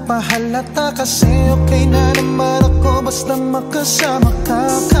lang pahalata, kasi okay na naman ako basta makasama ka.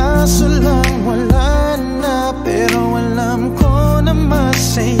 Kaso lang wala na, pero alam ko na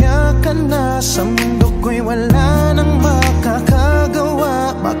masaya ka na. Sa mundo ko'y wala nang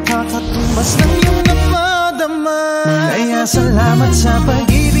makakagawa, makakatawa basta yung napadama. Kaya salamat sa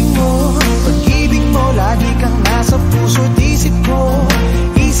pag-ibig mo. Pag-ibig mo, lagi kang nasa puso't isip ko.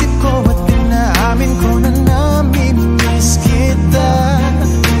 Isip ko at pinaamin ko na namimiss kita.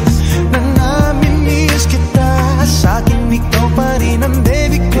 Na namimiss kita. Sa akin ikaw pa rin ang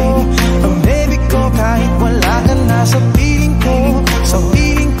baby ko. Ang baby ko kahit wala ka na sa piling ko. Sa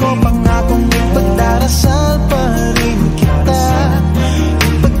piling ko pangakong ipagdarasal pa rin kita.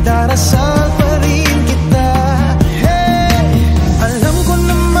 Ipagdarasal pa rin kita. Hey! Alam ko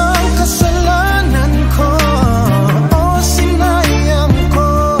namang kasalanan ko. O sinayang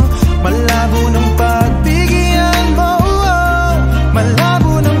ko. Malabo ng pagbigyan mo.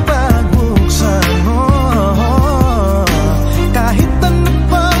 Malabo ng pagbuksan mo. Kahit ano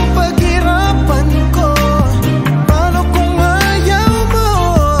pang paghirapan ko. Paano kung ayaw mo?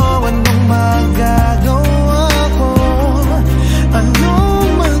 Anong magagawa ko? Anong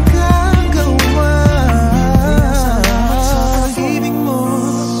magagawa? Sa pag-ibig mo,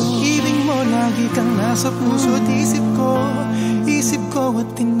 pag-ibig mo, lagi kang nasa puso't isip ko. Isip ko at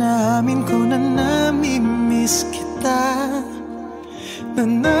tinamin ko na namimiss kita. Na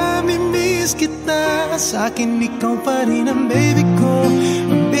namimiss kita. Sa akin ikaw pa rin ang baby ko.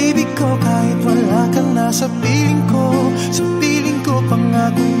 Ang baby ko kahit wala kang nasa piling ko. Sa piling ko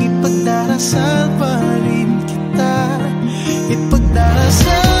pangakong ipagdarasal pa rin kita.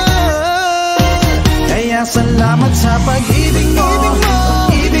 Ipagdarasal. Kaya salamat sa pag-ibig mo.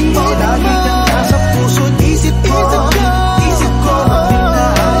 Pag-ibig mo, lagi kang nasa puso't isip ko. Isip ko at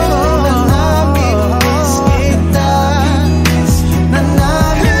pinaamin ko na namimiss kita. Na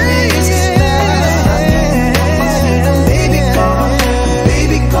namimiss kita. Sa akin ikaw pa rin ang baby ko. Baby ko.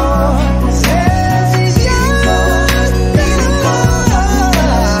 Piling ko. Piling ko.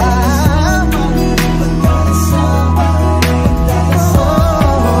 Ipagdarasal pa rin.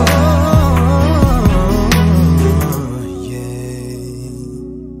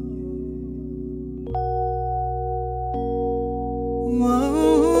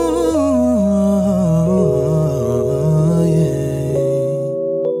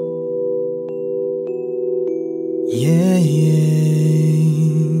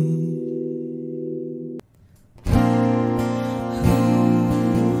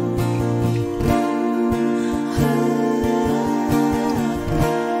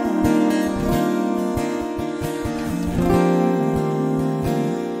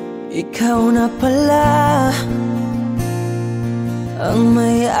 Ikaw na pala ang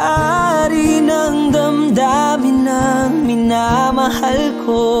may-ari ng damdamin ng minamahal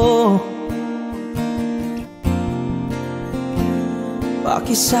ko.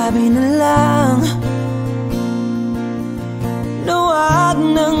 Pakisabi na lang na wag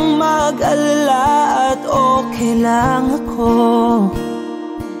nang mag-alala at okay lang ako.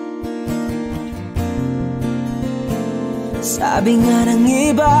 Sabi nga ng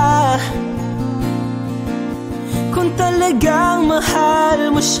iba, kung talagang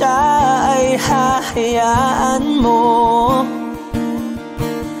mahal mo siya ay hahayaan mo.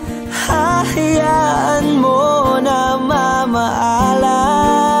 Hahayaan mo na mamaalam.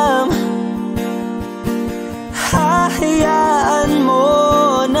 Hahayaan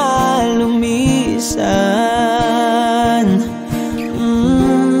mo na lumisan.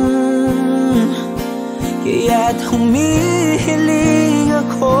 Kaya't humihiling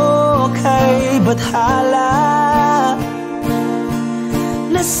ako kay Bathala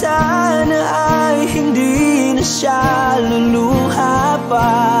na sana ay hindi na siya luluha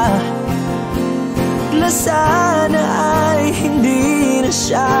pa. Na sana ay hindi na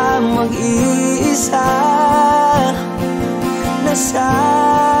siya mag-iisa. Na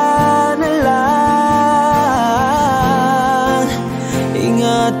sana lang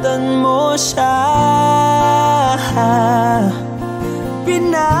ingatan mo siya.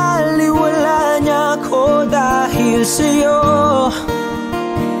 Pinaliwala niya ako dahil sa'yo.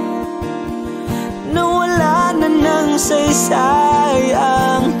 Nawala na ng saysay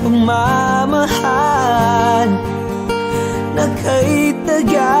ang pagmamahal na kay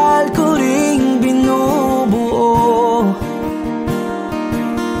tagal ko ring binubuo.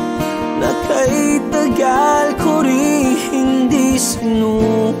 Na kay tagal ko ring hindi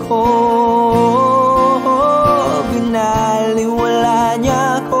sinuko. Binaliwala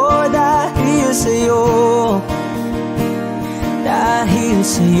niya ako dahil sa'yo. Dahil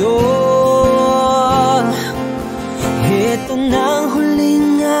sa'yo. Ito na ang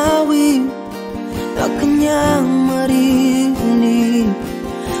huling awit na kanyang marinig.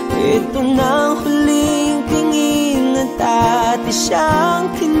 Ito na ang huling tingin at dati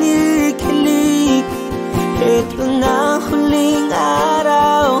siyang kinikilig. Ito na ang huling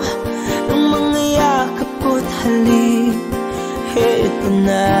araw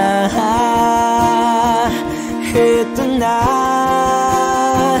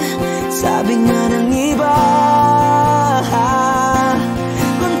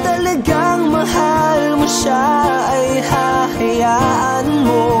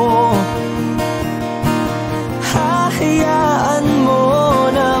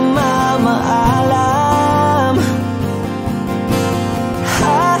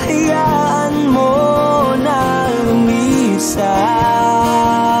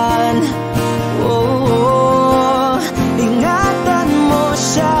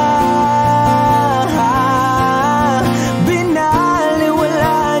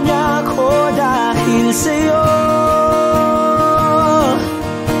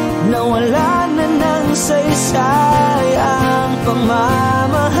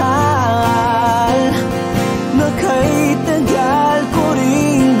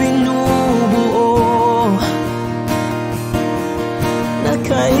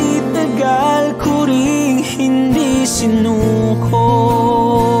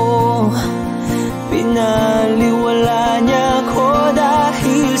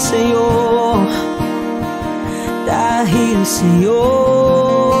dahil sa'yo.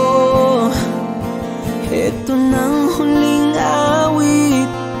 Ito nang huling awit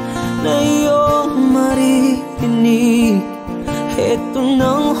na iyong maririnig. Ito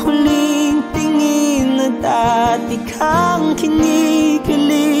nang huling tingin na dati kang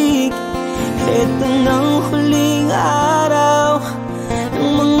kinikilig. Ito nang huling araw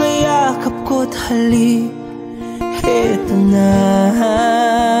ng mga yakap ko't halik. Ito na,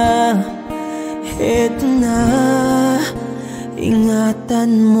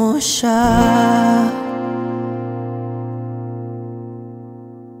 ingatan mo siya.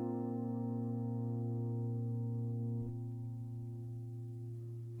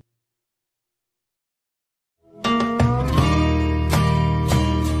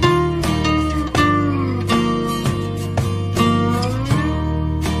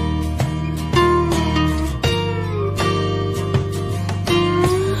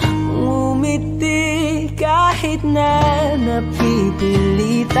 Kahit na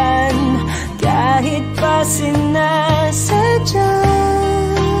napipilitan, kahit pa sinasadya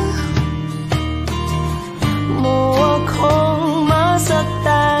mo akong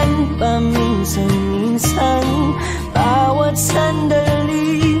masaktan paminsan-minsan, bawat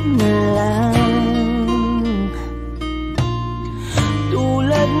sandali na lang.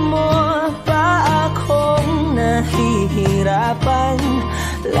 Tulad mo pa akong nahihirapan,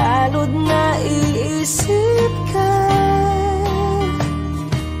 lalo't naiisip ka.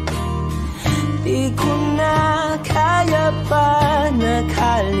 Di ko na kaya pa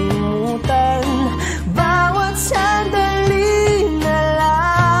nakalimutan, bawat sandali na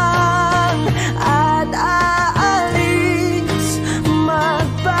lang. At aalis,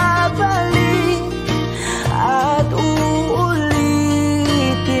 magbabalik, at uulitin,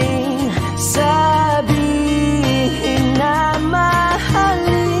 sabihin na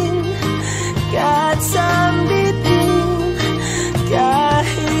mahalin at sambitin,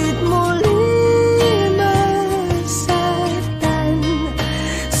 kahit muli masaktan.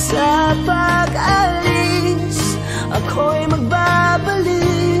 Sa pag-alis, ako'y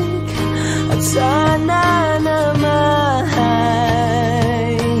magbabalik, at sana naman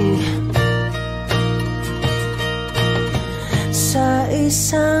sa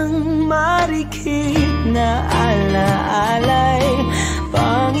isang marikit na alaalay,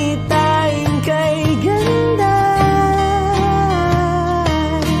 pangitain kay ganda.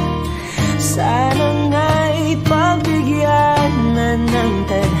 Sana nga'y pagbigyan na ng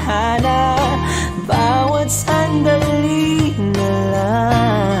tadhana, bawat sandali na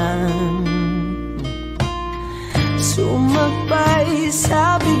lang. Sumagpay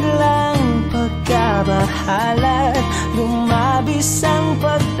sa biglang pagkabahala, lumabis ang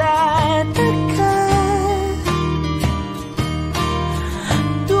pagtataka.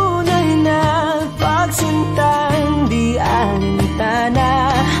 Pagsintang di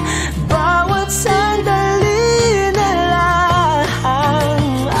alintana, bawat sandali na lang.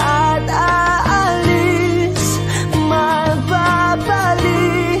 At aalis, magbabalik,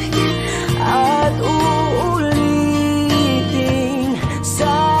 at uulitin,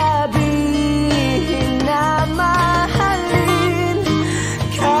 sabihin na mahalin,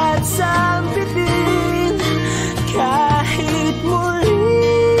 kahit sambitin, kahit muli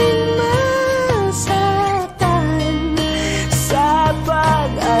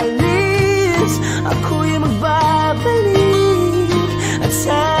ako'y magbabalik, at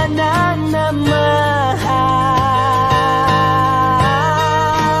sana naman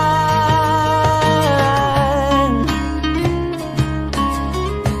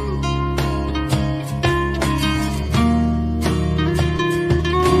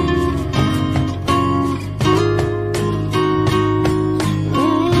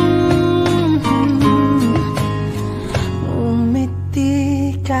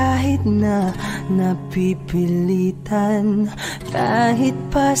umiti kahit na napipilitan, kahit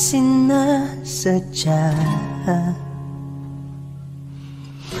pa sinasadya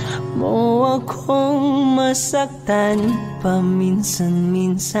mo akong masaktan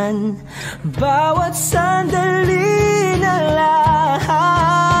paminsan-minsan, bawat sandali na lang.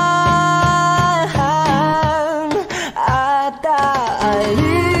 At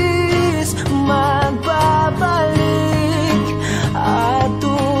aalis, magbabalik, at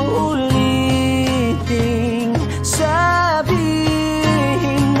uulitin,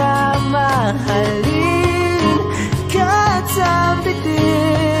 sabihin na mahalin, kahit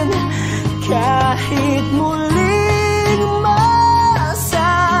sambitin, kahit muling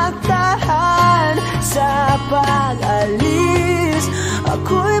masaktan. Sa pag-alis,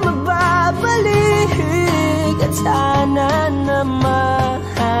 ako'y magbabalik, at sana naman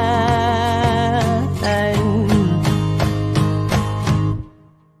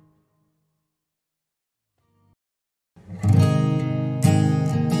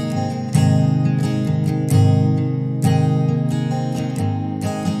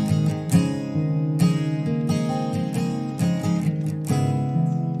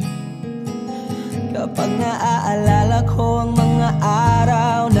naaalala ko ang mga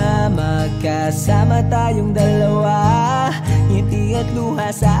araw na magkasama tayong dalawa. Ngiti at luha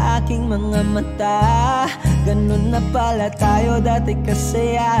sa aking mga mata. Ganun na pala tayo dati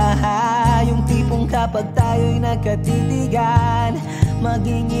kasaya. Yung tipong kapag tayo'y nagkatitigan,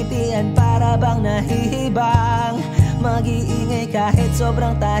 magingitian para bang nahihibang. Mag-iingay kahit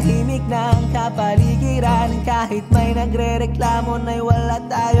sobrang tahimik ng kapaligiran. Kahit may nagre-reklamo na'y wala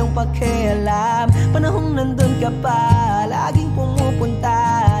tayong pakialam. Panahong nandun ka pa, laging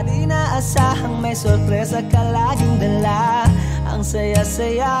pumupunta. Di naasahang may sorpresa ka laging dala. Ang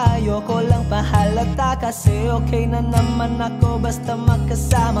saya-saya, ayoko lang pahalata. Kasi okay na naman ako basta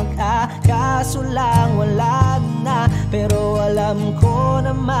magkasama ka. Kaso lang wala na, pero alam ko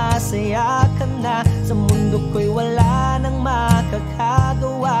na masaya ka na. Sa mundo ko'y wala nang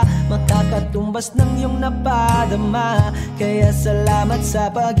makakagawa, makakatumbas ng iyong napadama. Kaya salamat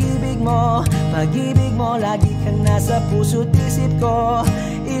sa pag-ibig mo. Pag-ibig mo, lagi kang nasa puso't isip ko.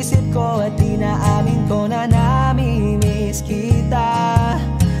 Isip ko at inaamin ko na namimiss kita.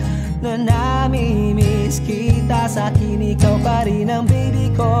 Na namimiss kita. Sa'kin ikaw pa rin ang baby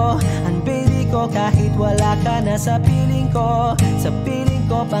ko. Ang baby ko kahit wala ka na sa piling ko. Sa piling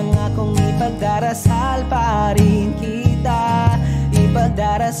ko pangakong ipagdarasal pa rin kita.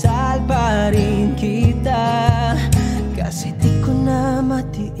 Ipagdarasal pa rin kita. Kasi di ko na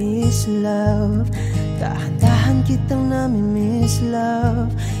matiis love. Dahan-dahan kitang namimiss love.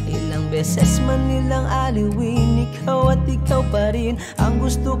 Ilang beses man nilang aliwin, ikaw at ikaw pa rin ang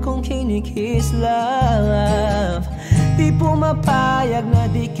gusto kong kinikiss love. Di pumapayag na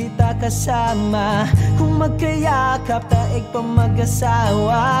di kita kasama. Kung magkayakap taig pa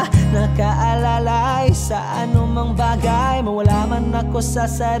mag-asawa. Nakaalalay sa anumang bagay. Mawala man ako sa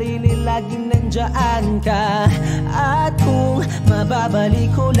sarili, laging nandiyan ka. At kung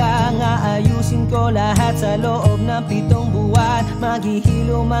mababalik ko lang, aayusin ko lahat sa loob ng 7 buwan.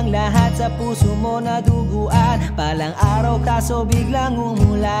 Maghihilom ang lahat sa puso mo na duguan. Palang araw kaso biglang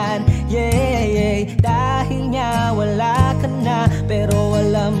umulan. Yeah, yeah. Dahil nga wala ka na, pero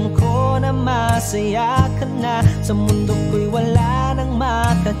alam ko na masaya ka na. Sa mundo ko'y wala nang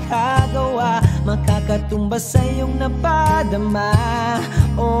makakagawa, makakatumbas sa iyong napadama.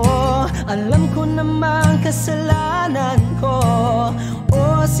 Oh, alam ko namang kasalanan ko.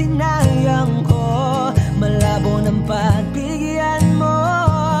 Oh, sinayang ko. Malabo ng pagbigyan mo,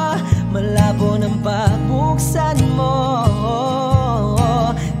 malabo ng pagbuksan mo.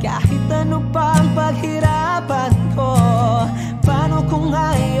 Kahit ano pang paghirapan ko, paano kung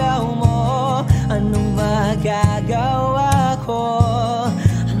ayaw mo? Anong magagawa ko?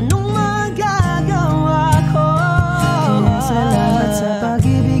 Anong magagawa ko? Kaya salamat sa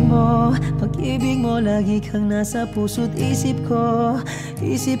pag-ibig mo. Pag-ibig mo, lagi kang nasa puso't isip ko.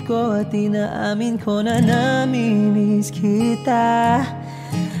 Isip ko at inaamin ko na namimiss kita.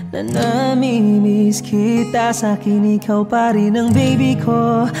 Na namimiss kita. Sa'kin ikaw pa rin ang baby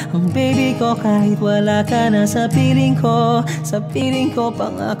ko. Ang baby ko kahit wala ka na sa piling ko. Sa piling ko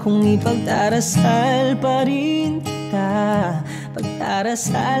pangakong ipagdarasal pa rin kita.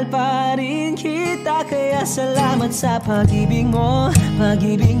 Pagdarasal pa rin kita. Kaya salamat sa pag-ibig mo.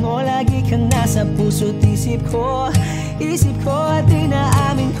 Pag-ibig mo, lagi kang nasa puso't isip ko. Isip ko at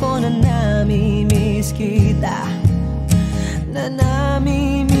inaamin ko na namimiss kita. Na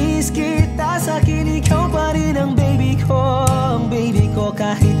namimiss kita. Sa'kin ikaw pa rin ang baby ko. Ang baby ko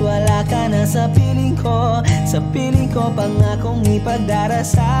kahit wala ka na sa piling ko. Sa piling ko pangakong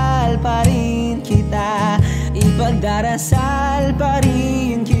ipagdarasal pa rin kita. Ipagdarasal pa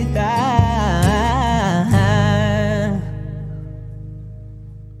rin kita.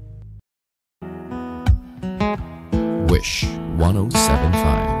 Wish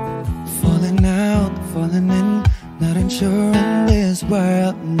 107.5. Falling out, falling in, not unsure in this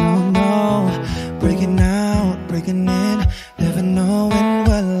world, no, no. Breaking out, breaking in, never knowing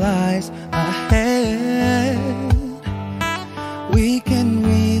what lies ahead. We can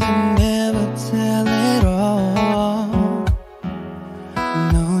really never tell it all.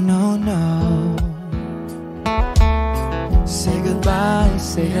 No, no, no. Say goodbye,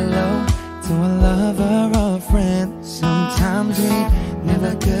 say hello to a lover or a friend. Sometimes we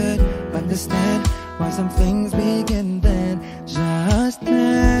never could understand why some things begin then, just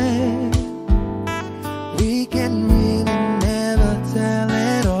then. We can really never tell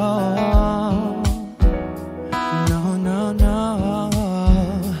it all. No, no, no.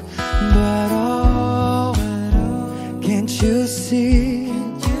 But oh, can't you see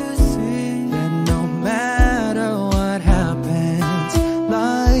that no matter what happens,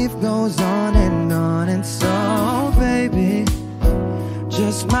 life goes on and on. And so baby,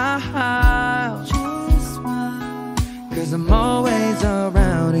 just smile. 'cause I'm always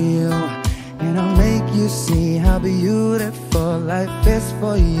around you, and I'll make you see how beautiful life is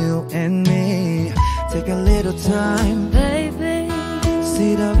for you and me. Take a little time, baby,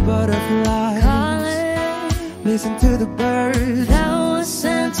 see the butterflies, calling, listen to the birds that was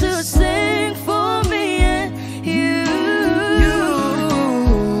sent to sing for me and you.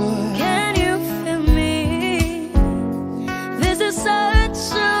 Can you feel me? This is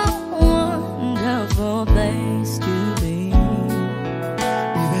such a wonderful place to be.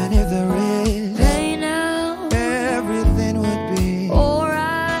 Even if there is Right now, everything would be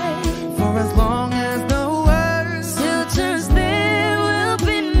alright. for as long as the world Still turns, there will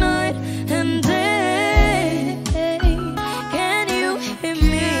be night and day. Can you hear me?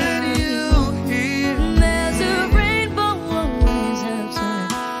 can you hear? There's a rainbow always outside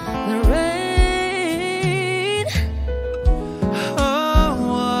the rain. Oh,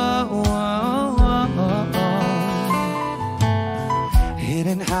 oh, oh, oh, oh.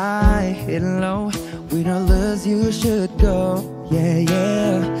 Hidden high, hidden low, we don't lose, you should go. Yeah,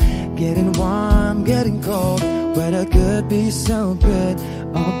 yeah. Getting warm, getting cold, weather could be so good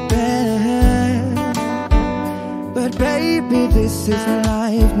or bad. But baby, this is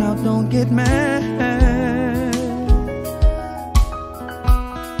life, now don't get mad.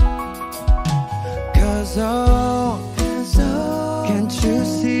 Cause oh, can't you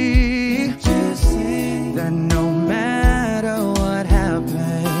see that no matter what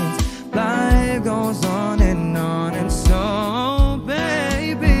happens, life goes on, and so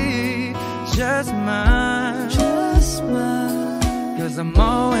baby, just smile, cause I'm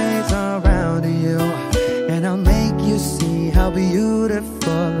always around you, and I'll make you see how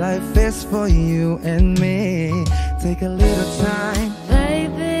beautiful life is for you and me. Take a little time,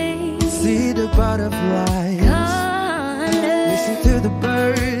 Baby, see the butterflies, calling, listen to the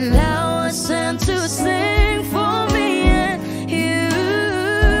birds. that was sent to sing for me and you.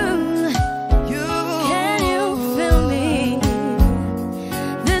 Can you feel me?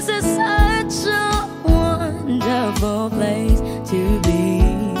 This is such a wonderful place to be.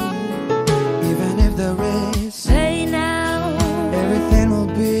 Even if there is Say now, everything will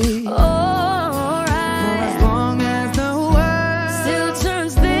be for alright. as long as the world Still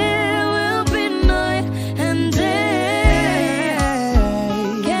turns, there will be night and day.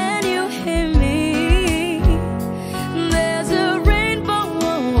 Can you hear me? There's a rainbow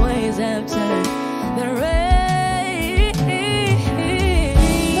always after the rain.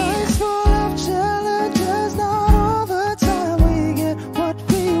 Life's full of challenges, not all the time we get what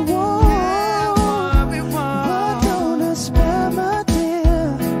we want. But don't despair, my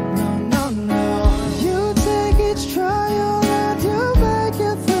dear. No, no, no. You take each trial and you make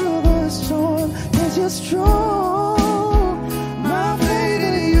it through the storm, 'cause you're strong. My faith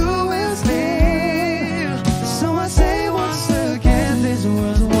in you is near. So I say once again, this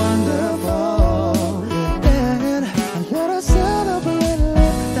world's wonderful. And I wanna celebrate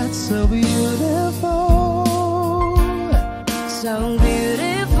life that's so beautiful. So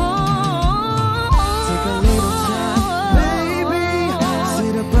beautiful. Take a little time, baby.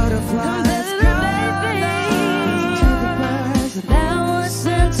 See the butterflies. Baby, Listen to the birds. that was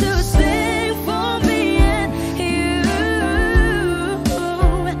sent to sing for me and you.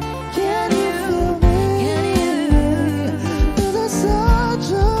 Can you feel me? This is such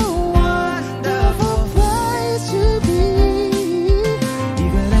a wonderful place to be.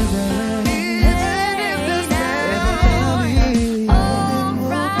 Even if there is everything will be for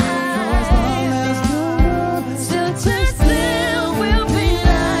as long as the world Still turns, there will be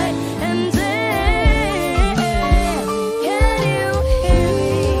night and day. Can you hear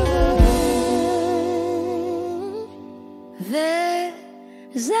me?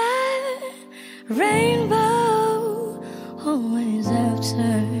 There's a rainbow always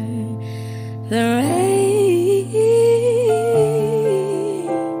after the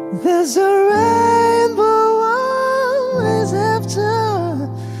rain. There's a rainbow always after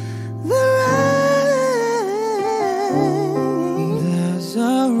the rain. There's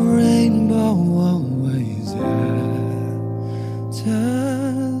a rainbow always after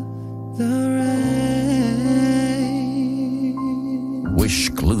the rain. Wish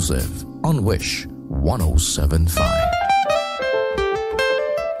exclusive on Wish 1075.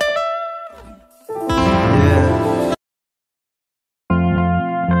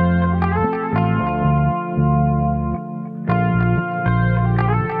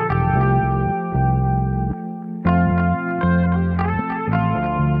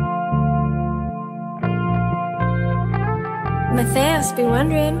 Matthaios be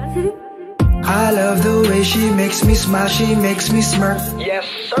wondering. I love the way she makes me smile, she makes me smirk. Yes,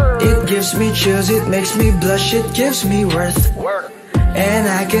 sir. It gives me chills, it makes me blush, it gives me worth. Work. And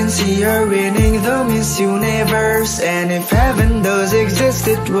I can see her winning the Miss Universe. And if heaven does exist,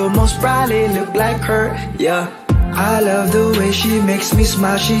 it will most probably look like her, yeah. I love the way she makes me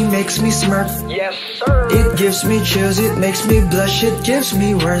smile, she makes me smirk. Yes, sir. It gives me chills, it makes me blush, it gives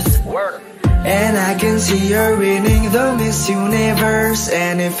me worth. Work. And I can see her winning the Miss Universe.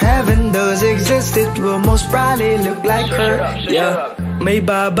 And if heaven does exist, it will most probably look like her, yeah. May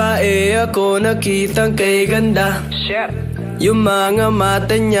babae ako nakitang kay ganda. Shit. Yung mga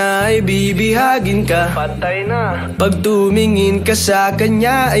mata niya ay bibihagin ka. Patay na. Pag tumingin ka sa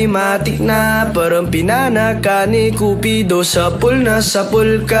kanya ay matik na. Parang pinanaka ni Cupido, sapul na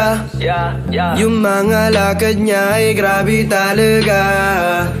sapul ka. Yeah, yeah. Yung mga lakad niya ay grabe talaga.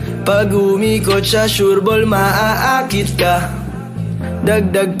 Pag umikot sa sureball maaakit ka.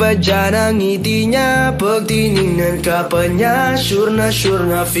 Dagdag pa dyan ang ngiti niya. Pag tinignan ka pa niya, sure na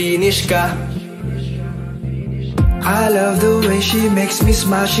finish ka. I love the way she makes me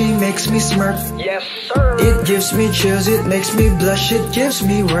smile, she makes me smirk. Yes, sir. It gives me chills, it makes me blush, it gives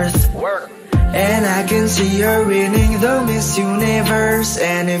me worth. Work. And I can see her winning the Miss Universe.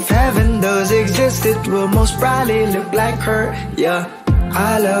 And if heaven does exist, it will most probably look like her, yeah.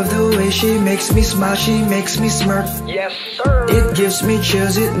 I love the way she makes me smile, she makes me smirk. Yes, sir. It gives me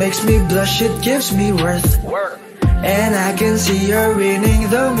chills, it makes me blush, it gives me worth. Work. And I can see her winning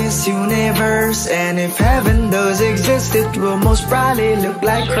the Miss Universe. And if heaven does exist, it will most probably look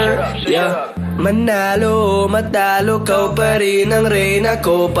like her, yeah. Manalo o matalo, kau pa rin ang reyna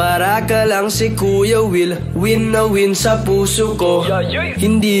ko. Para ka lang si Kuya Will, win na win sa puso ko.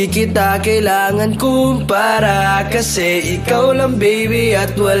 Hindi kita kailangan kumpara, kasi ikaw lang baby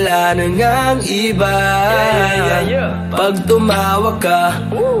at wala na ngang iba. Pag tumawag ka,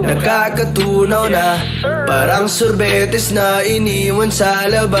 nakakatunaw na. Parang sorbetes na iniwan sa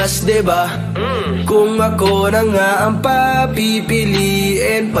labas, diba? Kung ako na nga ang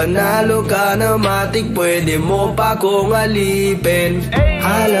papipiliin, panalo ka na matik, pwede mo pa kong alipin.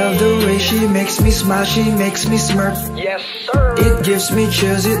 I love the way she makes me smile, she makes me smirk. Yes, sir. It gives me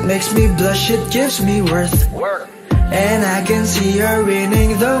chills, it makes me blush, it gives me worth. Work. And I can see her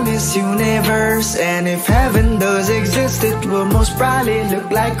winning the Miss Universe. And if heaven does exist, it will most probably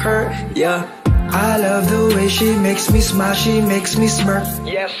look like her, yeah. I love the way she makes me smile, she makes me smirk.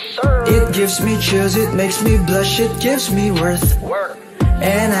 Yes, sir. It gives me chills, it makes me blush, it gives me worth. Work.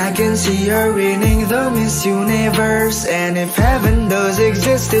 And I can see her winning the Miss Universe. And if heaven does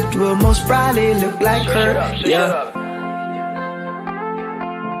exist, it will most probably look like her, yeah.